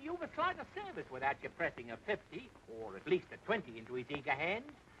could render you the slightest service without you pressing a 50, or at least a 20 into his eager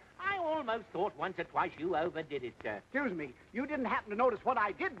hands. I almost thought once or twice you overdid it, sir. Excuse me, you didn't happen to notice what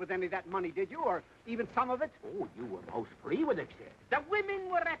I did with any of that money, did you? Or even some of it? Oh, you were most free with it, sir. The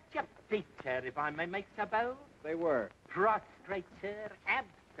women were at your feet, sir, if I may make so bold. They were. Prostrate, sir,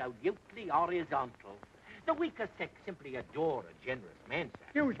 absolutely horizontal. The weaker sex simply adore a generous man, sir.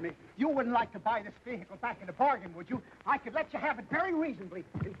 Excuse me, you wouldn't like to buy this vehicle back in a bargain, would you? I could let you have it very reasonably,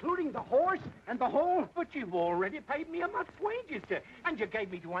 including the horse and the whole... But you've already paid me a month's wages, sir, and you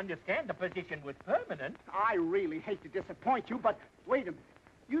gave me to understand the position was permanent. I really hate to disappoint you, but wait a minute.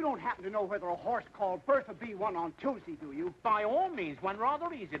 You don't happen to know whether a horse called Bertha B won on Tuesday, do you? By all means, won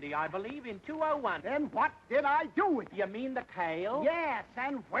rather easily, I believe, in 201. Then what did I do with it? You mean the tail? Yes,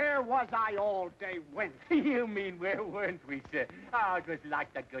 and where was I all day Wednesday? You mean where weren't we, sir? Oh, it was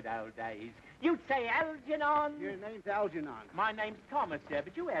like the good old days. You'd say Algernon. Your name's Algernon. My name's Thomas, sir,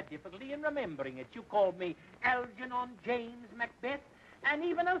 but you had difficulty in remembering it. You called me Algernon James Macbeth, and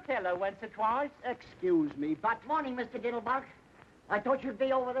even Othello once or twice. Excuse me, but... Morning, Mr. Diddlebock. I thought you'd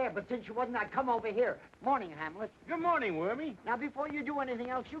be over there, but since you wasn't, I'd come over here. Morning, Hamlet. Good morning, Wormy. Now, before you do anything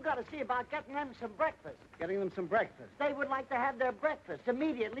else, you got to see about getting them some breakfast. Getting them some breakfast. They would like to have their breakfast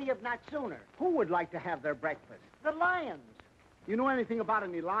immediately, if not sooner. Who would like to have their breakfast? The lions. You know anything about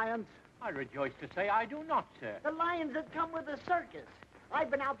any lions? I rejoice to say I do not, sir. The lions that come with the circus. I've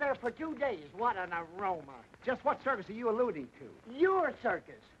been out there for 2 days. What an aroma. Just what circus are you alluding to? Your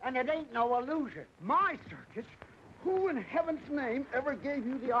circus, and it ain't no illusion. My circus? Who in heaven's name ever gave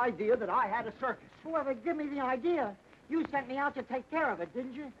you the idea that I had a circus? Whoever gave me the idea, you sent me out to take care of it,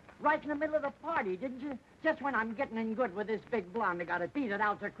 didn't you? Right in the middle of the party, didn't you? Just when I'm getting in good with this big blonde, I got to beat it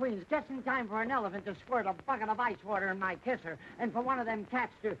out to Queens. Just in time for an elephant to squirt a bucket of ice water in my kisser. And for one of them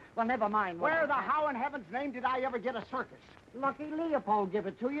cats to... Well, never mind. Where the how in heaven's name did I ever get a circus? Lucky Leopold give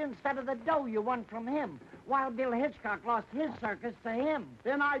it to you instead of the dough you won from him. Wild Bill Hitchcock lost his circus to him.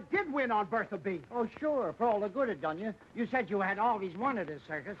 Then I did win on Bertha B. Oh, sure, for all the good it done you. You said you had always wanted a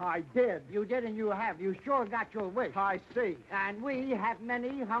circus. I did. You did and you have. You sure got your wish. I see. And we have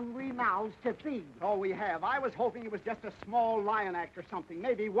many hungry mouths to feed. Oh, we have. I was hoping it was just a small lion act or something.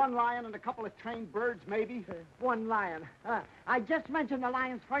 Maybe one lion and a couple of trained birds, maybe. One lion. I just mentioned the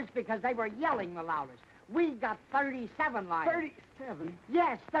lions first because they were yelling the loudest. We got 37 lions. 37?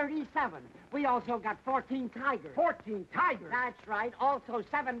 Yes, 37. We also got 14 tigers. 14 tigers? That's right. Also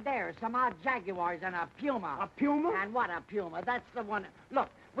 7 bears, some odd jaguars, and a puma. A puma? And what a puma. That's the one. Look,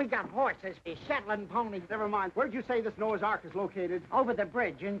 we got horses, Shetland ponies. Never mind. Where'd you say this Noah's Ark is located? Over the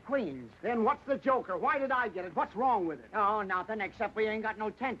bridge in Queens. Then what's the joker? Why did I get it? What's wrong with it? Oh, nothing, except we ain't got no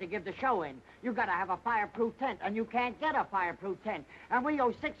tent to give the show in. You got to have a fireproof tent, and you can't get a fireproof tent. And we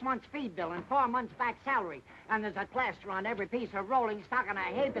owe 6 months' feed bill and 4 months' back salary. And there's a plaster on every piece of rolling stock and a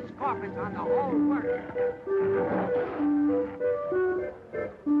habeas corpus on the whole work.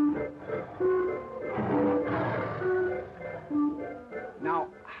 Now,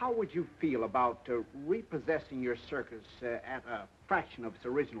 how would you feel about repossessing your circus at a fraction of its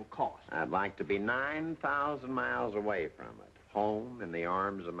original cost? I'd like to be 9,000 miles away from it, home in the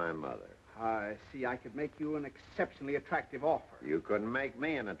arms of my mother. I see. I could make you an exceptionally attractive offer. You couldn't make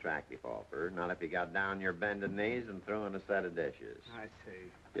me an attractive offer, not if you got down your bended knees and threw in a set of dishes. I see.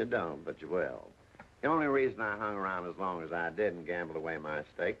 You don't, but you will. The only reason I hung around as long as I did and gambled away my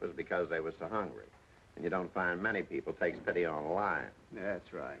stake was because they was so hungry. And you don't find many people takes pity on a lion.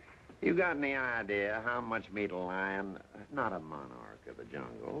 That's right. You got any idea how much meat a lion, not a monarch of the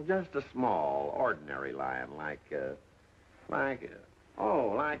jungle, just a small, ordinary lion like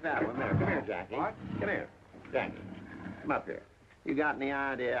that one there. Come here, Jackie. What? Come here. Jackie, come up here. You got any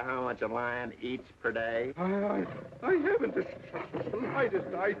idea how much a lion eats per day? I haven't the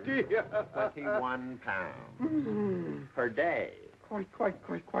slightest idea. 21 pounds per day.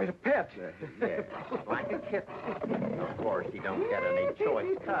 Quite a pet. Yeah, like a kitten. Of course, he don't get any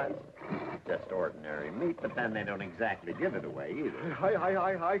choice cuts. Just ordinary meat, but then they don't exactly give it away either.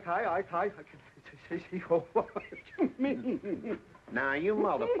 What you mean? Now, you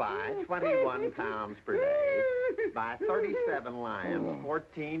multiply 21 pounds per day by 37 lions,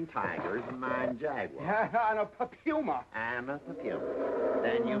 14 tigers, and 9 jaguars. And a puma. And a puma.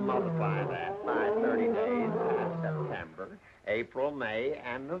 Then you multiply that by 30 days, that's September, April, May,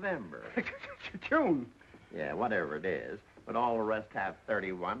 and November. June. Yeah, whatever it is. But all the rest have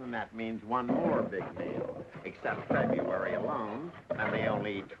 31, and that means one more big meal. Except February alone, and they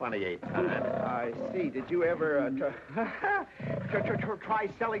only eat 28 times. I see. Did you ever try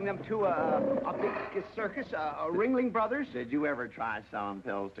selling them to a big circus, Ringling Brothers? Did you ever try selling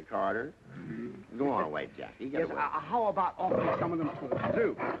pills to Carter? Go on, wait, Jackie. Yes, how about offering some of them to the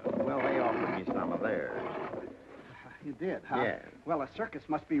zoo? Well, they offered me some of theirs. You did, huh? Yeah. Well, a circus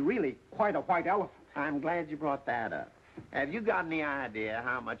must be really quite a white elephant. I'm glad you brought that up. Have you got any idea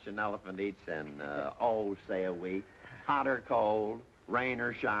how much an elephant eats in, say a week? Hot or cold, rain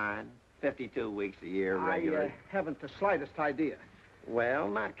or shine, 52 weeks a year regular? I haven't the slightest idea. Well,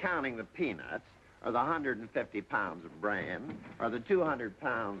 not counting the peanuts, or the 150 pounds of bran, or the 200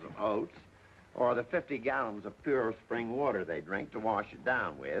 pounds of oats, or the 50 gallons of pure spring water they drink to wash it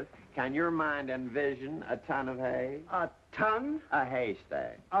down with. Can your mind envision a ton of hay? A ton? A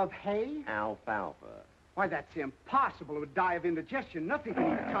haystack. Of hay? Alfalfa. Why, that's impossible. It would die of indigestion. Nothing can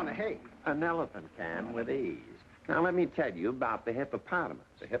eat a ton of hay. An elephant can with ease. Now, let me tell you about the hippopotamus.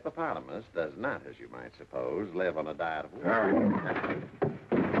 The hippopotamus does not, as you might suppose, live on a diet of water.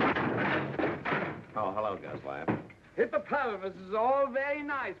 Oh, hello, Guslap. Hippopotamus is all very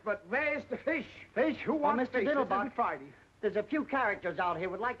nice, but where's the fish? Fish? Who wants Mr. fish? This Diddlebock. isn't Friday. There's a few characters out here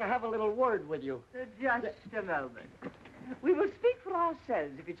would like to have a little word with you. Just a moment. We will speak for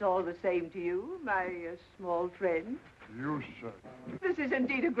ourselves, if it's all the same to you, my small friend. You, sir. This is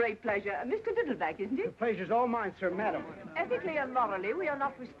indeed a great pleasure. Mr. Diddleback, isn't The it? pleasure's all mine, sir, madam. Ethically and morally, we are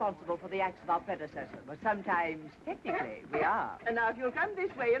not responsible for the acts of our predecessor, but sometimes, technically, we are. And now, if you'll come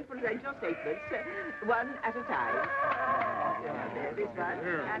this way and present your statements, one at a time. This one,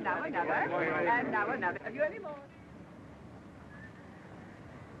 and now another, and now another. Have you any more?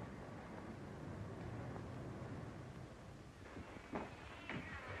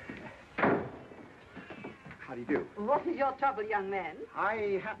 How do you do? What is your trouble, young man?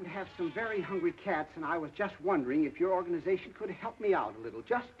 I happen to have some very hungry cats, and I was just wondering if your organization could help me out a little,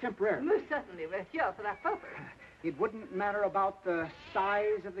 just temporarily. Most certainly. We're here for that purpose. It wouldn't matter about the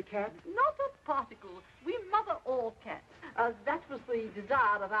size of the cat? Not a particle. We mother all cats. That was the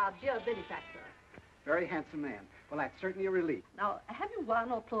desire of our dear benefactor. Very handsome man. Well, that's certainly a relief. Now, have you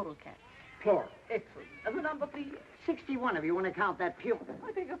one or plural cats? Plural. Excellent. And the number, please? 61, if you want to count that pew.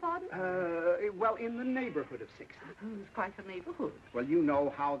 I beg your pardon? Well, in the neighborhood of 60. It's quite a neighborhood. Well, you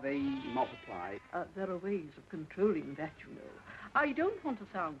know how they multiply. There are ways of controlling that, you know. I don't want to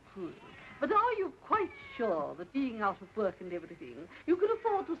sound cruel, but are you quite sure that being out of work and everything, you can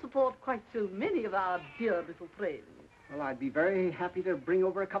afford to support quite so many of our dear little friends? Well, I'd be very happy to bring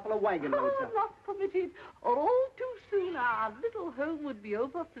over a couple of wagon loads. Oh, not permitted, or all too soon our little home would be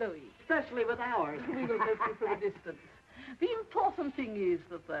overflowing. Especially with ours. We will help you from a distance. The important thing is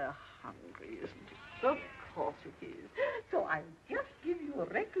that they're hungry, isn't it? Of course it is. So I'll just give you a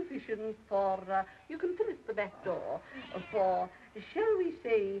requisition for, you can fill it the back door, for, shall we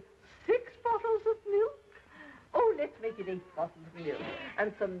say, 6 bottles of milk? Oh, let's make it 8 bottles of milk.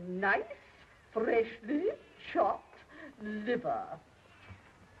 And some nice, freshly chopped liver.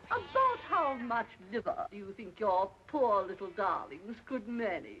 About how much liver do you think your poor little darlings could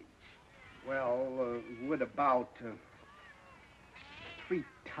manage? Well, would about 3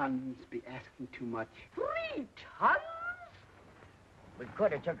 tons be asking too much? 3 tons? We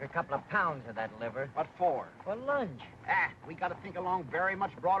could have took a couple of pounds of that liver. What for? For lunch. We got to think along very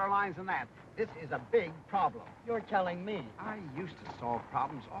much broader lines than that. This is a big problem. You're telling me. I used to solve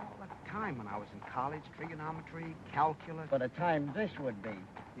problems all the time when I was in college. Trigonometry, calculus. What a time this would be.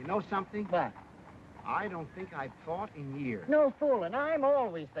 You know something? What? I don't think I've thought in years. No fooling. I'm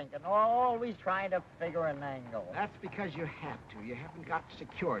always thinking, always trying to figure an angle. That's because you have to. You haven't got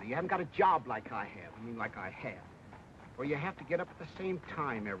security. You haven't got a job like I have. I mean, like I have. Where you have to get up at the same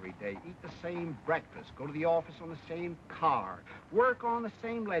time every day, eat the same breakfast, go to the office on the same car, work on the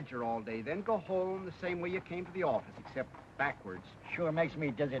same ledger all day, then go home the same way you came to the office, except backwards. Sure makes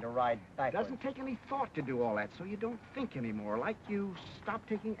me dizzy to ride backwards. It doesn't take any thought to do all that, so you don't think anymore, like you stop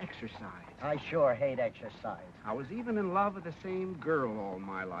taking exercise. I sure hate exercise. I was even in love with the same girl all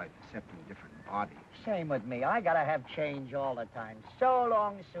my life, except in different bodies. Same with me. I gotta have change all the time. So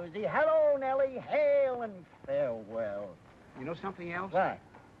long, Susie. Hello, Nellie. Hail and farewell. You know something else? What?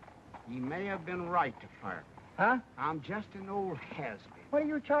 He may have been right to fire me. Huh? I'm just an old has-been. What are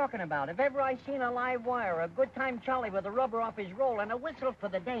you talking about? If ever I seen a live wire, a good time Charlie with a rubber off his roll and a whistle for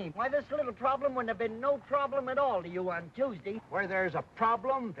the dame, why, this little problem wouldn't have been no problem at all to you on Tuesday. Where there's a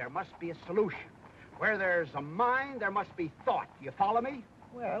problem, there must be a solution. Where there's a mind, there must be thought. You follow me?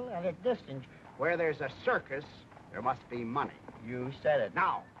 Well, at a distance. Where there's a circus, there must be money. You said it.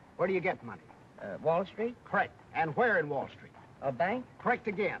 Now, where do you get money? Wall Street? Correct. And where in Wall Street? A bank? Correct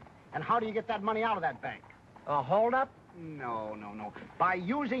again. And how do you get that money out of that bank? A hold-up? No. By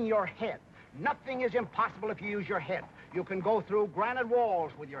using your head. Nothing is impossible if you use your head. You can go through granite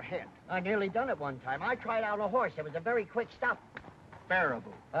walls with your head. I nearly done it one time. I tried out a horse. It was a very quick stop.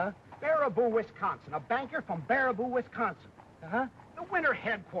 Baraboo. Huh? Baraboo, Wisconsin. A banker from Baraboo, Wisconsin. Uh-huh. The winter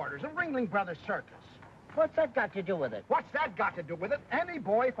headquarters of Ringling Brothers Circus. What's that got to do with it? What's that got to do with it? Any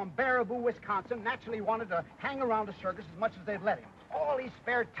boy from Baraboo, Wisconsin naturally wanted to hang around a circus as much as they'd let him. All his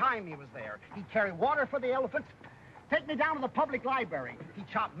spare time he was there. He'd carry water for the elephants, take me down to the public library. He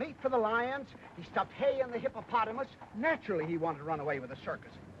chopped meat for the lions. He stuffed hay in the hippopotamus. Naturally, he wanted to run away with the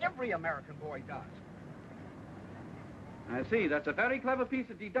circus. Every American boy does. I see. That's a very clever piece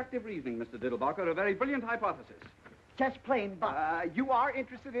of deductive reasoning, Mr. Diddlebock, or a very brilliant hypothesis. Just plain buck. You are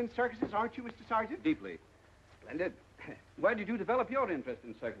interested in circuses, aren't you, Mr. Sergeant? Deeply. Splendid. Where did you develop your interest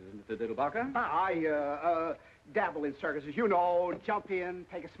in circuses, Mr. Diddlebacher? I dabble in circuses. You know, jump in,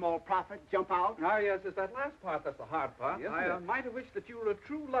 take a small profit, jump out. Ah, yes, it's that last part that's the hard part. Yes, I sir. might have wished that you were a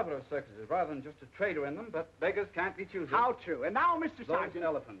true lover of circuses rather than just a trader in them, but beggars can't be choosers. How true. And now, Mr. Those Sergeant.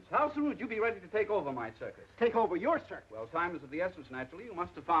 elephants. How soon would you be ready to take over my circus? Take over your circus? Well, time is of the essence, naturally. You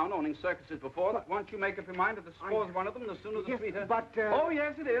must have found, owning circuses before, that once you make up your mind to the score's of one of them, the sooner the Yes, sweeter. but, Oh,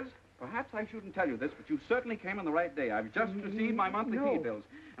 yes, it is. Perhaps I shouldn't tell you this, but you certainly came on the right day. I've just received my monthly feed bills,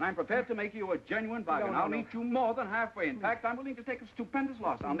 and I'm prepared to make you a genuine bargain. I'll meet you more than halfway. In fact, I'm willing to take a stupendous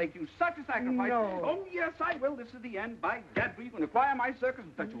loss. I'll make you such a sacrifice. No. Oh, yes, I will. This is the end. By gad, you can acquire my circus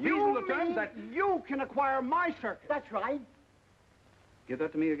in such reasonable terms that... You can acquire my circus. That's right. Give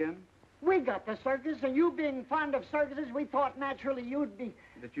that to me again? We got the circus, and you being fond of circuses, we thought naturally you'd be...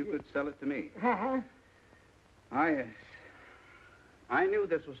 That you could sell it to me. Uh-huh. I knew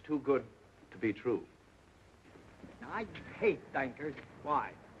this was too good to be true. I hate bankers.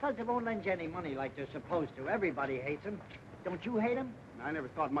 Why? Because they won't lend you any money like they're supposed to. Everybody hates them. Don't you hate them? I never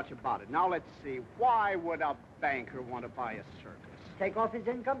thought much about it. Now, let's see. Why would a banker want to buy a circus? Take off his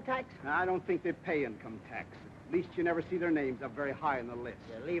income tax? I don't think they pay income tax. At least you never see their names up very high on the list.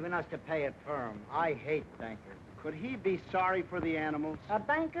 You're leaving us to pay it for 'em. I hate bankers. Could he be sorry for the animals? A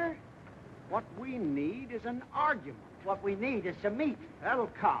banker? What we need is an argument. What we need is some meat. That'll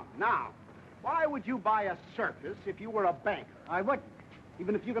come. Now, why would you buy a circus if you were a banker? I wouldn't.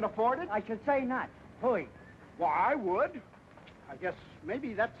 Even if you could afford it? I should say not. Hui. Why, I would. I guess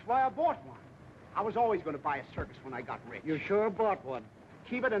maybe that's why I bought one. I was always going to buy a circus when I got rich. You sure bought one.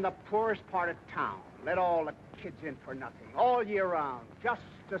 Keep it in the poorest part of town. Let all the kids in for nothing, all year round, just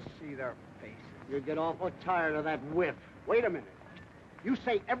to see their faces. You get awful tired of that whiff. Wait a minute. You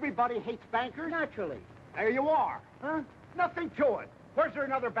say everybody hates bankers? Naturally. There you are. Huh? Nothing to it. Where's there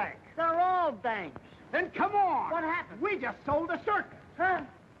another bank? They're all banks. Then come on. What happened? We just sold a circus. Huh?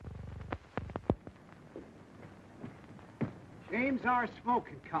 James R.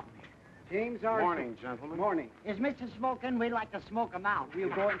 Smoking Company. James R. Morning, gentlemen. Morning. Is Mr. Smoking? We'd like to smoke him out. We'll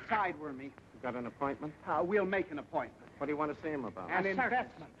go inside, Wormy. You got an appointment? We'll make an appointment. What do you want to see him about? An A circus.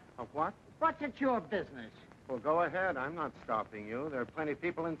 investment. Of what? What's it your business? Well, go ahead. I'm not stopping you. There are plenty of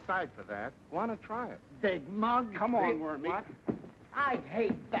people inside for that. Want to try it? Big mug. Come on, Wormy. What? I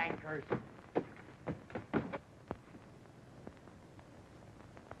hate bankers.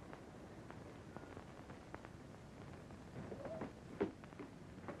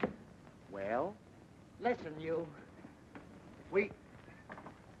 Well, Listen, you. we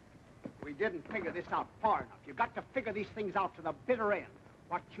didn't figure this out far enough. You've got to figure these things out to the bitter end.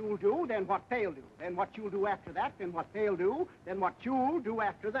 What you'll do, then what they'll do. Then what you'll do after that, then what they'll do, then what you'll do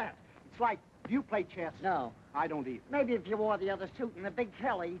after that. It's like, do you play chess? No. I don't either. Maybe if you wore the other suit and the big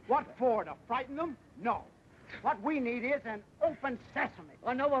Kelly. What for, to frighten them? No. What we need is an open sesame.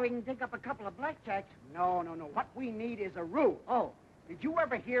 I know where we can pick up a couple of blackjacks. No. What we need is a rule. Oh. Did you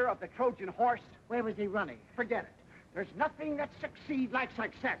ever hear of the Trojan horse? Where was he running? Forget it. There's nothing that succeeds like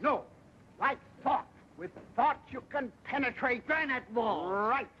success. No. Like thought. With thought, you can penetrate Granite walls.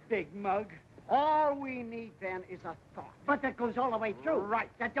 Right, big mug. All we need, then, is a thought. But that goes all the way through. Right.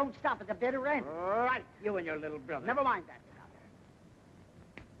 That don't stop at the bitter end. Right. You and your little brother. Never mind that.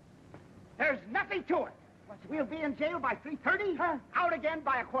 There's nothing to it. We'll be in jail by 3:30. Huh? Out again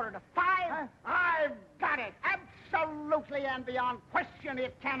by 4:45. Huh? I've got it. Absolutely and beyond question,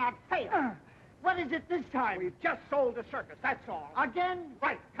 it cannot fail. What is it this time? We've just sold the circus, that's all. Again?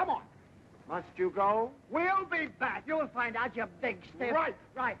 Right, come on. Must you go? We'll be back. You'll find out, you big stiff. Right.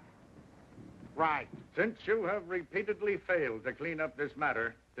 Right. Since you have repeatedly failed to clean up this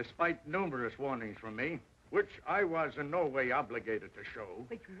matter, despite numerous warnings from me, which I was in no way obligated to show,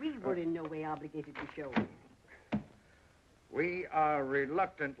 Which we were in no way obligated to show. we are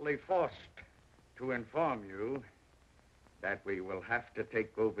reluctantly forced to inform you that we will have to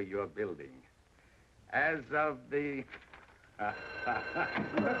take over your building. As of the...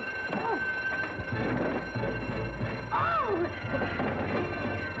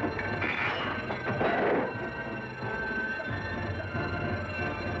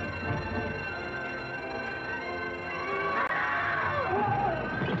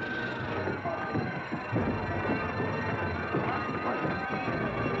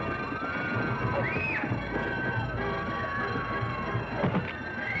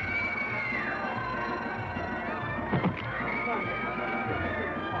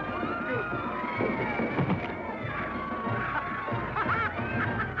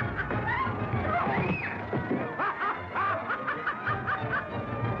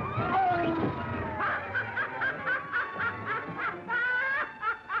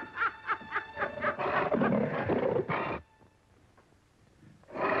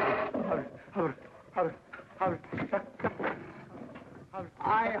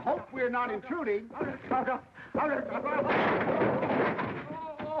 not intruding.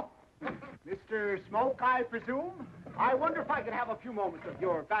 Mr. Smoke, I presume? I wonder if I could have a few moments of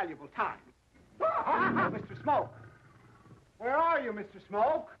your valuable time. Mr. Smoke. Where are you, Mr.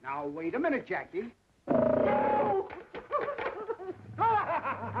 Smoke? Now, wait a minute, Jackie.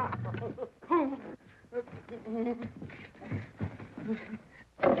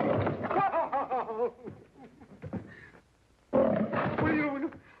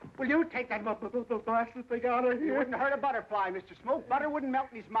 Will you take that blasted thing out of here? You wouldn't hurt a butterfly, Mr. Smoke. Butter wouldn't melt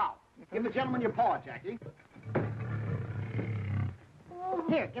in his mouth. Give the gentleman your paw, Jackie.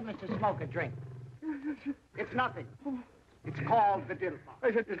 Here, give Mr. Smoke a drink. It's nothing. It's called the Diddlebock.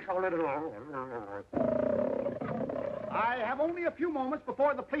 I have only a few moments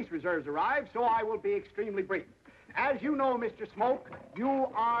before the police reserves arrive, so I will be extremely brief. As you know, Mr. Smoke, you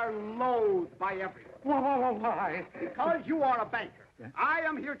are loathed by everyone. Why? Because you are a banker. I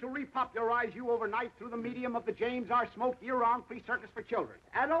am here to repopularize you overnight through the medium of the James R. Smoke year-round free circus for children.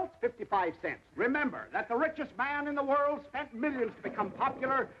 Adults, 55 cents. Remember that the richest man in the world spent millions to become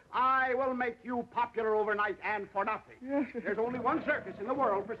popular. I will make you popular overnight and for nothing. There's only one circus in the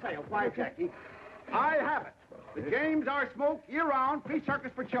world for sale. Why, Jackie? I have it. The James R. Smoke year-round free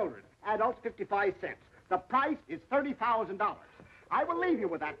circus for children. Adults, 55 cents. The price is $30,000. I will leave you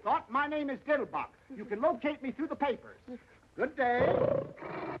with that thought. My name is Diddlebock. You can locate me through the papers. Good day.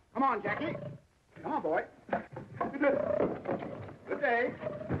 Come on, Jackie. Come on, boy. Good day.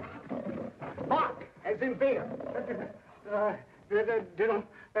 Bock, as in beer.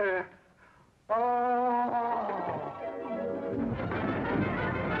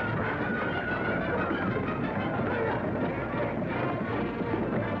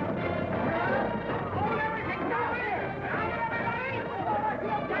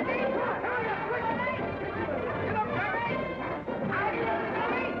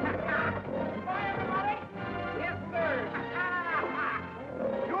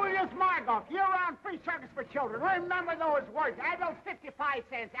 Year-round free circus for children. Remember those words. Adults, 55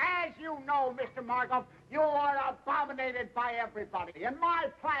 cents. As you know, Mr. Margoff, you are abominated by everybody. And my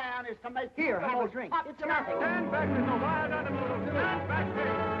plan is to make Here, you have the a most drink. popular... It's nothing. Stand back, little wild animal. Stand back,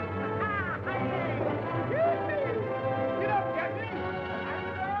 Get up, Jackie.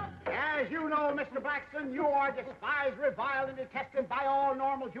 As you know, Mr. Blackson, you are despised, reviled, and detested by all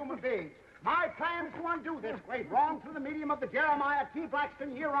normal human beings. My plan is to undo this great wrong through the medium of the Jeremiah T.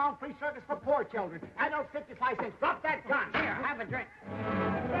 Blackson year-round free circus for poor children. Adults, 55 cents. Drop that gun. Here, have a drink.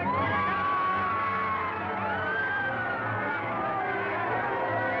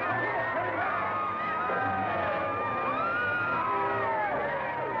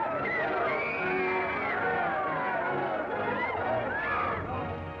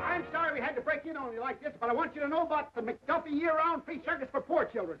 I'm sorry we had to break in on you like this, but I want you to know about the McDuffie year-round free circus for poor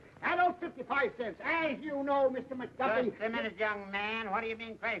children. Adults, 55 cents. As you know, Mr. McDuffie... Just a minute, young man. What do you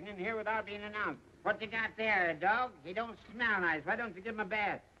mean crashing in here without being announced? What you got there, a dog? He don't smell nice. Why don't you give him a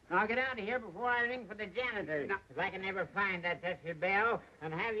bath? Now get out of here before I ring for the janitor. If I can never find that Pepsi bell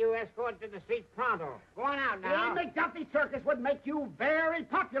and have you escorted to the street pronto. Go on out now. The McDuffie circus would make you very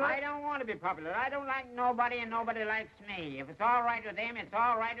popular. I don't want to be popular. I don't like nobody, and nobody likes me. If it's all right with them, it's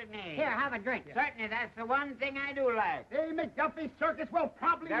all right with me. Here, have a drink. Certainly, that's the one thing I do like. The McDuffie circus will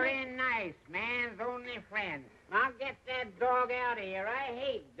probably... Very nice. Man's only friend. Now get that dog out of here. I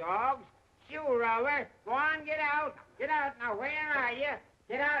hate dogs. Shoe rover. Go on, get out. Get out. Now, where are you?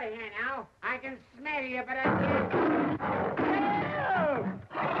 Get out of here now. I can smell you, but I can't...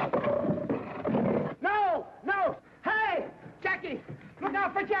 No! No! Hey! Jackie! Look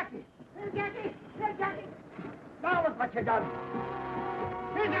out for Jackie! Here, Jackie! Here, Jackie! Now look what you done.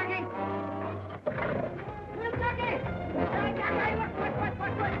 Here, Jackie! Here, Jackie! Here, Jackie!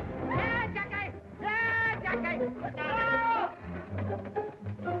 Look! Here, Jackie! Here, Jackie! No!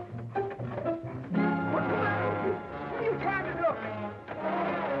 What's the matter with you? What are you trying to do?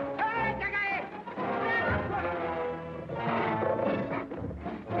 Hey, Jackie!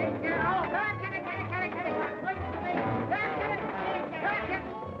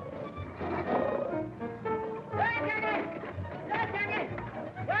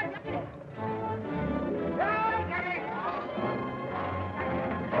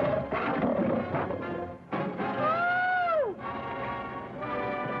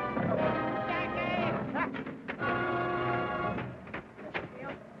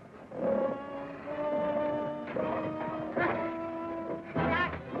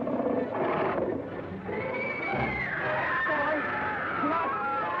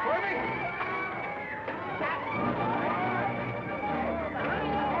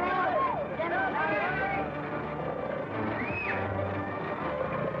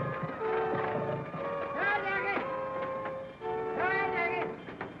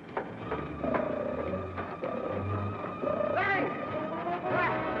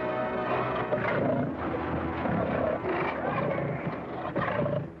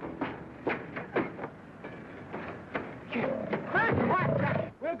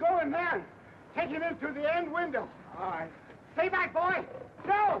 breaking in through the end window. All right. Stay back, boy.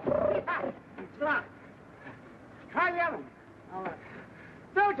 No! It's locked. Try the other one. All right.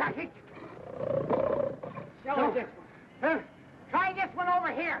 No, Jackie. Show me this one. Try this one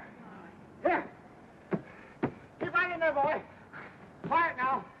over here. Here. Keep right in there, boy. Quiet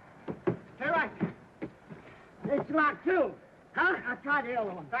now. Stay right. It's locked, too. Huh? I'll try the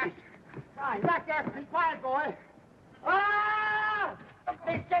other one. Right. Back there. Be quiet, boy. Ah!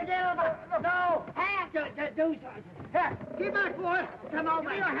 Mr. Diddlebock! No! Hand! Do something. Here, keep back, boy. Come over.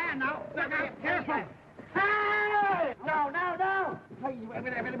 Give me your hand now. Careful. Hey! No. Please, wait.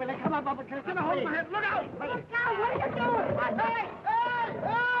 Come on, Bubba. Come on, hold my hand. Look out! Look out! What are you doing? Hey!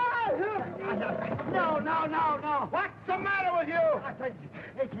 No. What's the matter with you?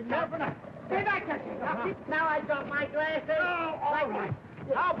 It's enough. Stay back there. Now I got my glasses. Oh, all right.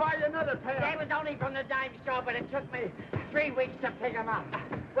 I'll buy you another pair. They was only from the dime store, but it took me 3 weeks to pick them up.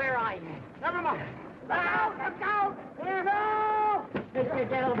 Where are you? Never mind. Look out! No! Mr.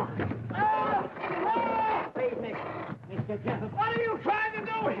 Diddlebock. Please, Mr. Diddlebock. What are you trying to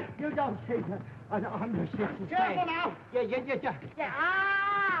do here? You don't see an under 60. Careful now. Yeah.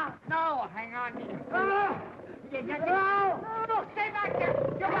 Ah! No, hang on. No, stay back there.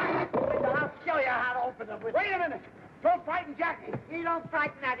 Come on. I'll show you how to open them. Wait a minute. Don't frighten Jackie. He don't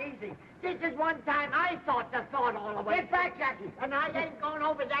frighten that easy. This is one time I thought the thought all the way. Get back, Jackie. And I ain't going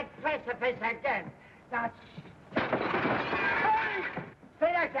over that precipice again. Now, hey!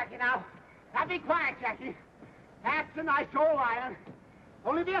 Stay there, Jackie, now. Now be quiet, Jackie. That's a nice old iron.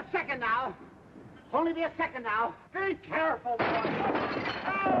 Only be a second now. Be careful, boy.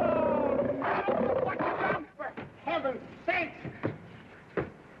 Oh, no. What you done? For heaven's sake.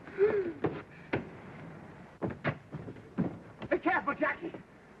 Be careful, Jackie.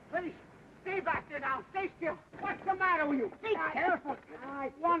 Please, stay back there now. Stay still. What's the matter with you? Be careful.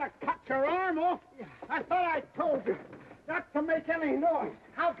 I want to cut your arm off. I thought I told you not to make any noise.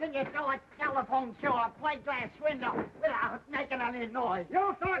 How can you throw a telephone through a plate glass window without making any noise?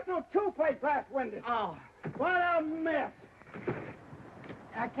 You thought through 2 plate glass windows. Oh, what a mess.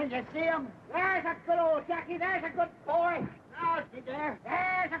 Can you see him? There's a good old Jackie. There's a good boy. Now, see there.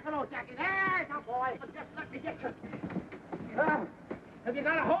 There's a good old Jackie. There's a boy. Just let me get you. Have you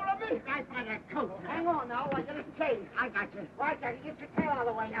got a hold of me? I find a coat. Hang on now, I get a chain. I got you. All right, Jackie, get your tail out of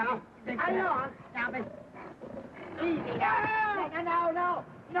the way now. Hang on. Now, miss. Easy now.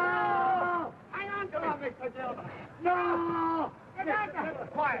 No. Hang on to him, Mr. Diddlebock. No.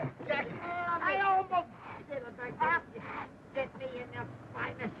 Quiet, Jackie. I almost did it. Get me in the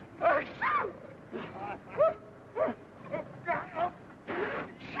finest.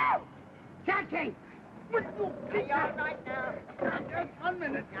 Jackie! Are you all right now? Just 1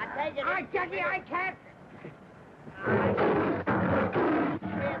 minute. Now take it. All right, Jackie, I can't.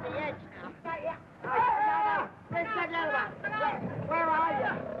 Near the edge now. Mr. Diddlebock. Where are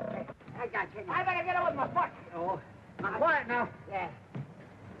you? I got you. I better get it with my foot. Oh. Quiet now. Yeah.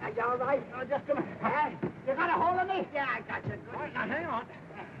 Are you all right? Oh, just a minute. You got a hold of me? Yeah, I got you. Good. All right, now hang on.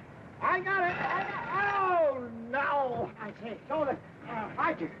 I got it. Oh, no. I see. Throw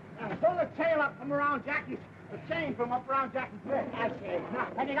the tail up from around Jackie's, the chain from up around Jackie's neck. I see. Now,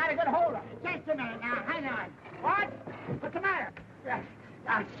 and you got a good hold of it. Just a minute now. Hang on. What? What's the matter?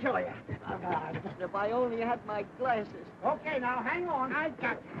 I'll show you. If I only had my glasses. Okay, now, hang on. I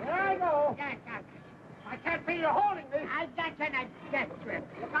got you. There I go. Yeah, got you. I can't feel you holding me. I got you in a death grip.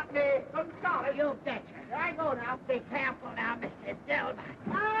 You got me some solid. You betcha. There I go now. Be careful now, Mr.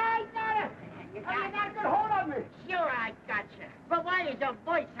 Diddlebock. I got it. You got a good hold on me. Sure, I got you. But why is your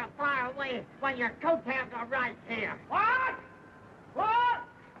voice so far away when your coattails are right here? What?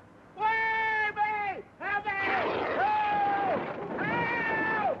 Wormy! Help me!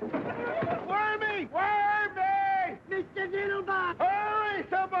 Help! Wormy! Mr. Diddlebock! Hurry,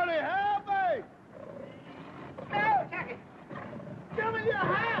 somebody, help me! No, Jackie! Give me your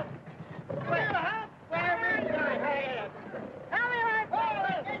hat! Give me your hat! Where is your head? Help me,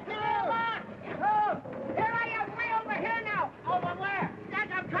 Mr. Diddlebock! Oh, here I am, way over here now! Over where?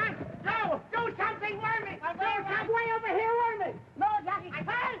 I'm trying. No! Do something, Wormy! Way over here, Wormy! No, Jackie!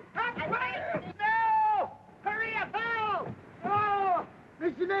 Wait! No! Hurry up! Oh!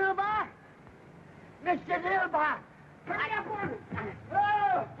 Mr. Diddlebock! Mr. Diddlebock! Hurry up, Wormy!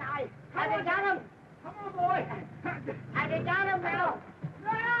 Oh! Have you got him? Come on, boy! Have you got him now?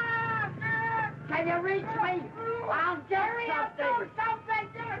 Can you reach me? I'll get something.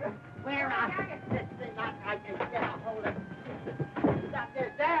 Where are you? This thing I can get a hold of.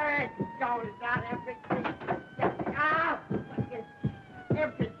 There it goes. Not everything.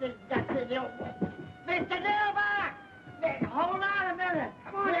 Everything that's in your way. Mr. Diddlebock! Hold on a minute.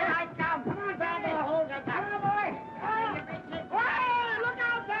 Here I come. Come on, baby.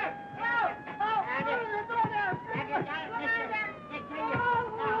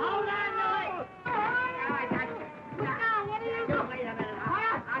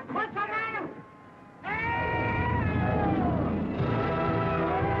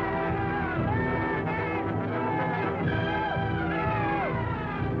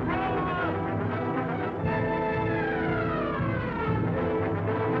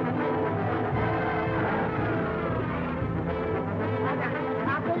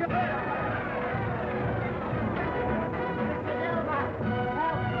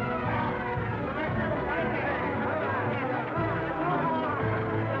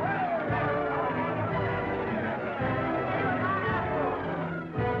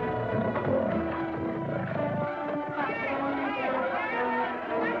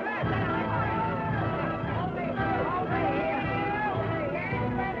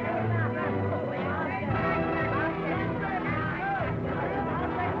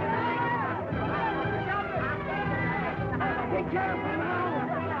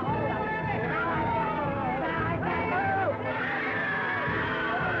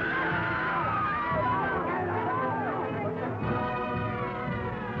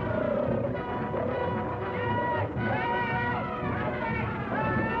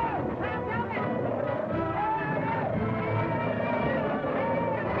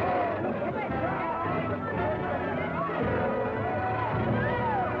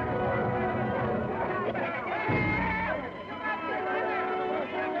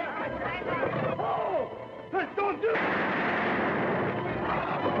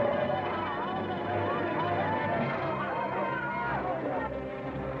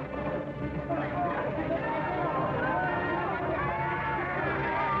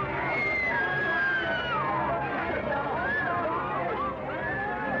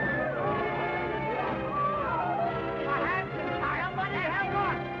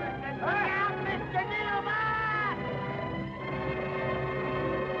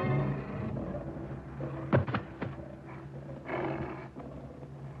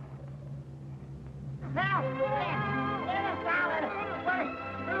 out! Get us out!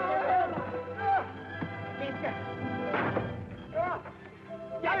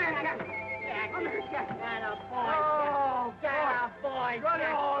 Good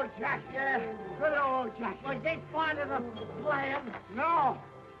old Jack. Yeah. Good old Jack. Was it part of the plan? No,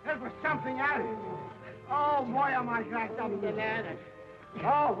 there was something added. Oh, boy, am I cracked up. Bananas.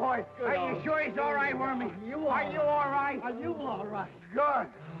 Oh, boy. Good Are old- you sure he's all right, Wormy? Are you all right? Are you all right? Good.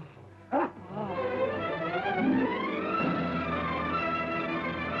 Ah!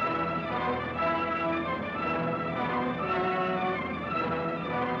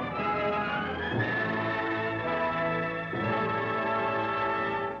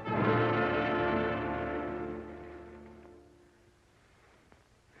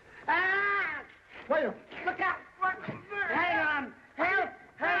 Wait a Look out! Hang on! Help!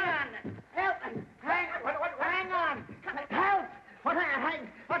 Hang on! Help! Hang on! Help!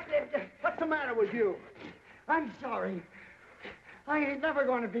 What's the matter with you? I'm sorry. I ain't never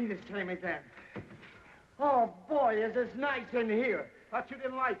going to be the same again. Oh, boy, is this nice in here. Thought you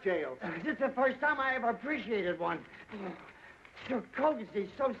didn't like jail. This is the first time I ever appreciated one. So cozy,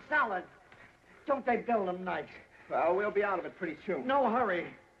 so solid. Don't they build them nice? Well, we'll be out of it pretty soon. No hurry.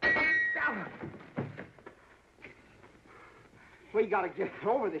 We gotta get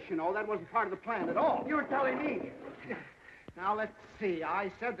over this, you know. That wasn't part of the plan at all. You're telling me. Now, let's see.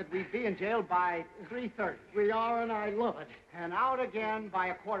 I said that we'd be in jail by 3:30. We are, and I love it. And out again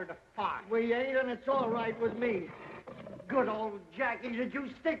by 4:45. We ain't, and it's all right with me. Good old Jackie, did you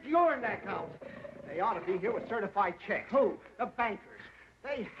stick your neck out? They ought to be here with certified checks. Who? The bankers.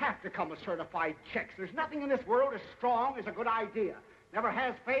 They have to come with certified checks. There's nothing in this world as strong as a good idea. Never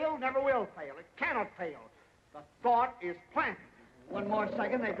has failed, never will fail. It cannot fail. The thought is planted. One more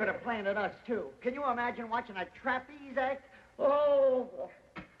second, they could have planted us, too. Can you imagine watching a trapeze act? Oh.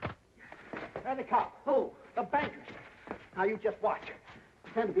 And the cop. Who? The bankers. Now, you just watch.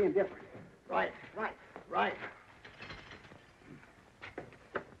 Pretend to be indifferent. Right.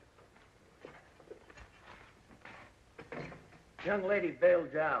 Young lady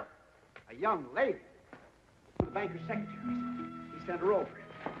bailed you out. A young lady. The banker's secretary. He sent her over.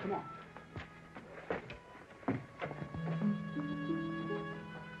 Come on.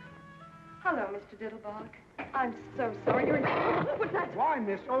 Hello, Mr. Diddlebock. I'm so sorry. You're in... What's that? Why,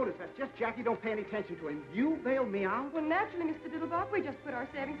 Miss Otis? That's just Jackie. Don't pay any attention to him. You bailed me out? Well, naturally, Mr. Diddlebock, we just put our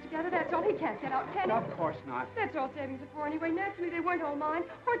savings together. That's all. He can't get out, can he? Of course not. That's all savings are for anyway. Naturally, they weren't all mine.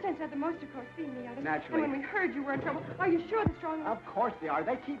 Hortense had the most, of course, being the youngest. Naturally. And when we heard you were in trouble, are you sure the strong... Of course they are.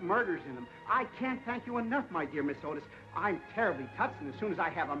 They keep murders in them. I can't thank you enough, my dear Miss Otis. I'm terribly touched, and as soon as I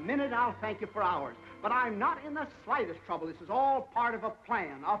have a minute, I'll thank you for hours. But I'm not in the slightest trouble. This is all part of a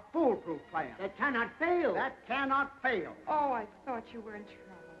plan, a foolproof plan. That cannot fail. That cannot fail. Oh, I thought you were in trouble.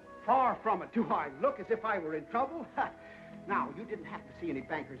 Far from it. Do I look as if I were in trouble? Now, you didn't have to see any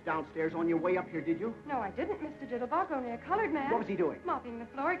bankers downstairs on your way up here, did you? No, I didn't, Mr. Diddlebock. Only a colored man. What was he doing? Mopping the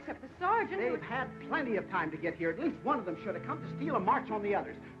floor, except the sergeant. They've had plenty of time to get here. At least one of them should have come to steal a march on the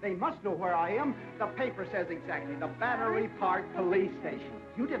others. They must know where I am. The paper says exactly. The Battery Park Police Station.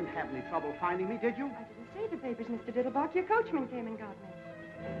 You didn't have any trouble finding me, did you? I didn't see the papers, Mr. Diddlebock. Your coachman came and got me.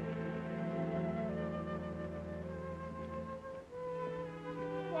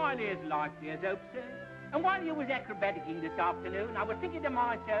 Why, there's life, there's hope, sir. And while you was acrobaticking this afternoon, I was thinking to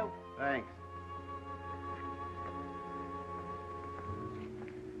myself... Thanks.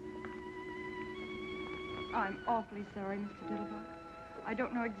 I'm awfully sorry, Mr. Diddlebock. I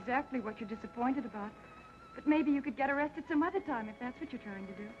don't know exactly what you're disappointed about, but maybe you could get arrested some other time if that's what you're trying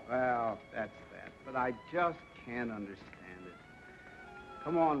to do. Well, that's that. But I just can't understand it.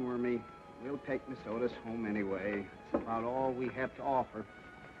 Come on, Wormy. We'll take Miss Otis home anyway. It's about all we have to offer.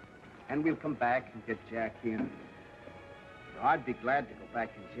 And we'll come back and get Jack in. I'd be glad to go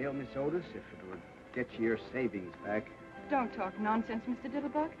back in jail, Miss Otis, if it would get you your savings back. Don't talk nonsense, Mr.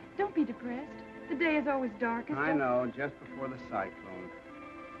 Diddlebock. Don't be depressed. The day is always darkest. I know, just before the cyclone.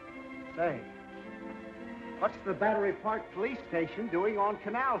 Say, what's the Battery Park Police Station doing on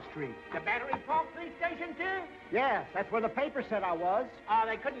Canal Street? The Battery Park Police Station, too? Yes, that's where the paper said I was. Oh,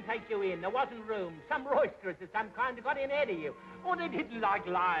 they couldn't take you in. There wasn't room. Some roisterers of some kind got in ahead of you. Or they didn't like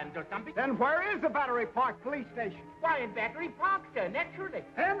lions or something. Then where is the Battery Park Police Station? Why, in Battery Park, sir, naturally.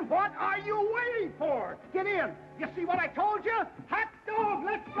 Then what are you waiting for? Get in. You see what I told you? Hot dog,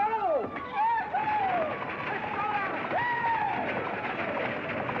 let's go! Let's go!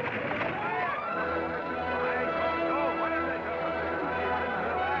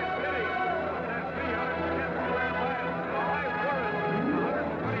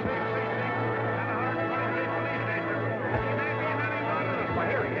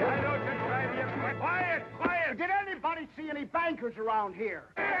 Quiet! did anybody see any bankers around here?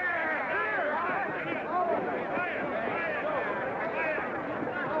 I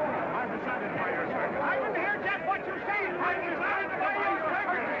didn't hear just what you said. I'm decided by your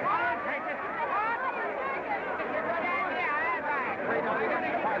circus. I'll take it. Wait a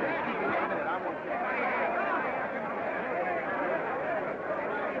minute. I won't get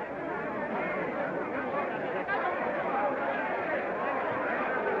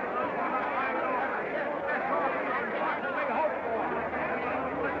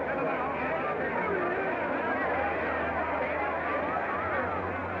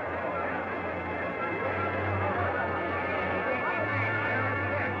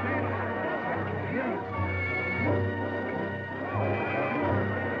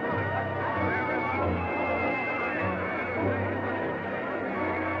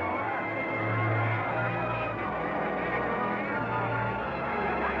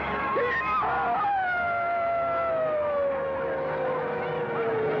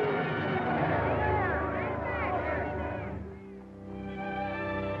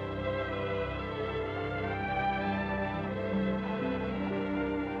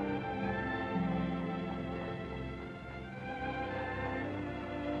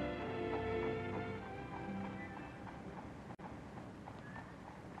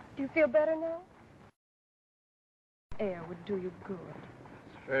Do you feel better now? Air would do you good.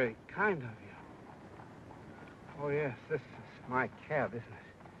 It's very kind of you. Oh, yes, this is my cab, isn't it?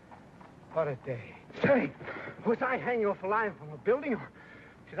 What a day. Say, was I hanging off a line from a building, or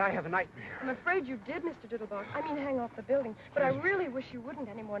did I have a nightmare? I'm afraid you did, Mr. Diddlebock. I mean, hang off the building. But I really wish you wouldn't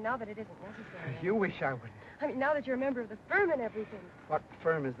anymore now that it isn't necessary. You wish I wouldn't. I mean, now that you're a member of the firm and everything. What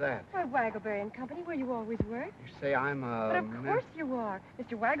firm is that? Why, Waggleberry and Company, where you always work. You say I'm a... But of course you are.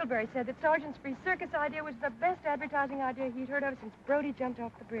 Mr. Waggleberry said that Sergeant's free circus idea was the best advertising idea he'd heard of since Brody jumped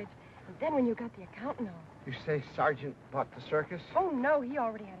off the bridge. And then when you got the accountant on. You say Sergeant bought the circus? Oh, no, he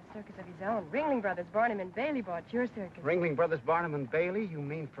already had a circus of his own. Ringling Brothers, Barnum and Bailey bought your circus. Ringling Brothers, Barnum and Bailey? You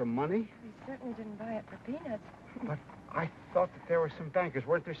mean for money? We certainly didn't buy it for peanuts. But I thought that there were some bankers.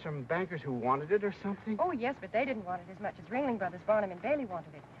 Weren't there some bankers who wanted it or something? Oh, yes, but they didn't want it as much as Ringling Brothers, Barnum and Bailey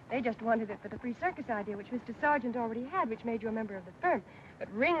wanted it. They just wanted it for the free circus idea, which Mr. Sargent already had, which made you a member of the firm. But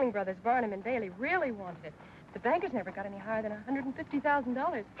Ringling Brothers, Barnum and Bailey really wanted it. The bankers never got any higher than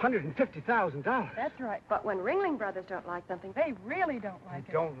 $150,000. $150,000? That's right. But when Ringling Brothers don't like something, they really don't like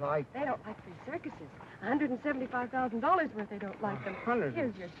it. Don't like? They don't like free circuses. $175,000 worth they don't like them.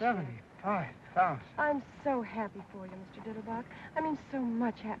 Here's your $175,000. I'm so happy for you, Mr. Diddlebock. I mean, so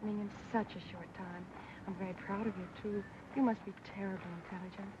much happening in such a short time. I'm very proud of you, too. You must be terribly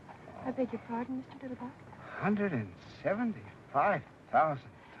intelligent. I beg your pardon, Mr. Diddlebock? $175,000.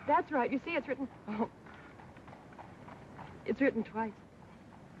 That's right. You see, it's written... Oh. It's written twice.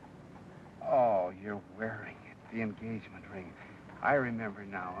 Oh, you're wearing it. The engagement ring. I remember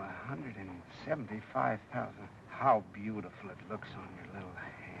now. $175,000. How beautiful it looks on your little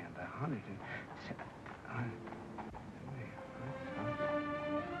hand. I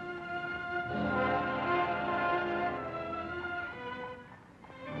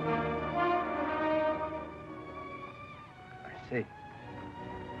see.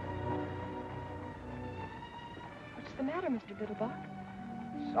 What's the matter, Mr. Diddlebock?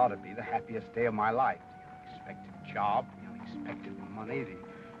 This ought to be the happiest day of my life. The unexpected job, the unexpected money,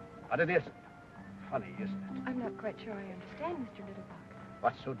 But it isn't. Funny, isn't it? I'm not quite sure I understand, Mr. Diddlebock.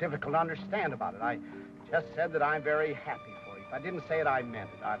 What's so difficult to understand about it? I just said that I'm very happy for you. If I didn't say it, I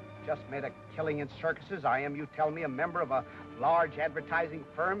meant it. I've just made a killing in circuses. I am, you tell me, a member of a large advertising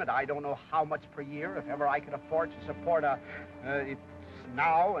firm, and I don't know how much per year, if ever I could afford to support it's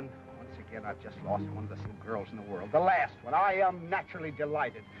now, and once again, I've just lost one of the little girls in the world. The last one. I am naturally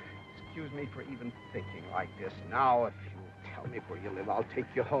delighted. Excuse me for even thinking like this. Now, if you tell me where you live, I'll take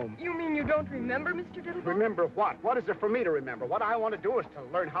you home. You mean you don't remember, Mr. Diddlebock? Remember what? What is there for me to remember? What I want to do is to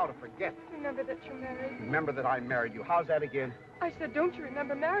learn how to forget. Remember that you're married? Remember that I married you. How's that again? I said, don't you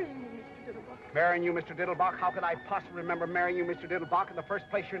remember marrying me, Mr. Diddlebock? Marrying you, Mr. Diddlebock? How could I possibly remember marrying you, Mr. Diddlebock? In the first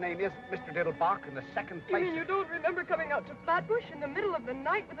place, your name isn't Mr. Diddlebock. In the second place... You mean you don't remember coming out to Flatbush in the middle of the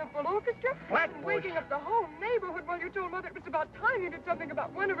night with a full orchestra? Flatbush? And waking up the whole neighborhood while you told Mother it was about time you did something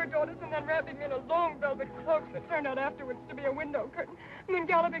about one of her daughters, and then wrapping me in a long velvet cloak that turned out afterwards to be a window curtain, and then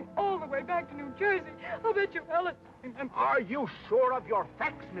galloping all the way back to New Jersey. I'll bet you Ellen remembers. Are you sure of your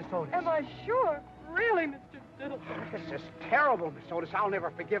facts, Miss Otis? Am I sure? Really, Mr. Diddlebock? This is terrible, Miss Otis. I'll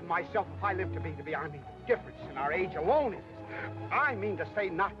never forgive myself if I live to be. I mean, the difference in our age alone is... I mean to say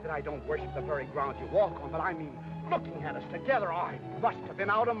not that I don't worship the very ground you walk on, but I mean looking at us together. I must have been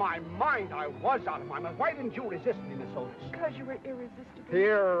out of my mind. I was out of my mind. Why didn't you resist me, Miss Otis? Because you were irresistible.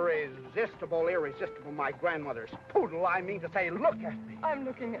 Irresistible, my grandmother's poodle. I mean to say, look at me. I'm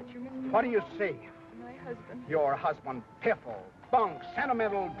looking at you, Mr. What do you see? My husband. Your husband, piffle, bunk,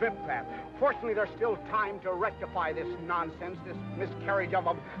 sentimental drip-trap. Fortunately, there's still time to rectify this nonsense, this miscarriage of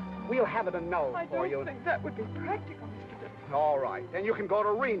a... We'll have it a no for you. I don't think that would be practical, Mr. Diddlebock. All right. Then you can go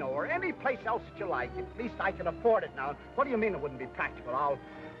to Reno or any place else that you like. At least I can afford it now. What do you mean it wouldn't be practical? I'll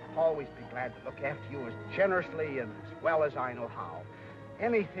always be glad to look after you as generously and as well as I know how.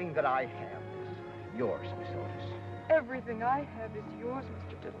 Anything that I have is yours, Miss Otis. Everything I have is yours,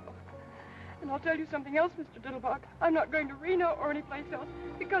 Mr. Diddlebock. And I'll tell you something else, Mr. Diddlebock. I'm not going to Reno or any place else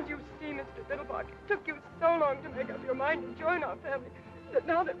because you see, Mr. Diddlebock, it took you so long to make up your mind to join our family that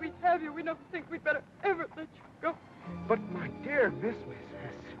now that we have you, we don't think we'd better ever let you go. But, my dear Miss...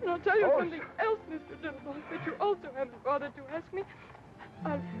 And I'll tell you something else, Mr. Diddlebock, that you also haven't bothered to ask me.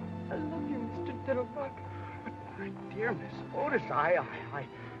 I love you, Mr. Diddlebock. But, my dear Miss Otis,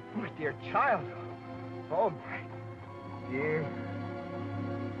 my dear child. Oh, my dear...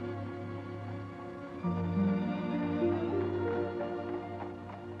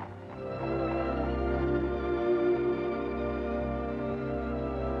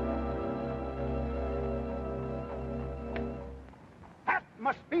 That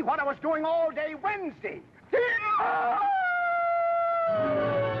must be what I was doing all day Wednesday.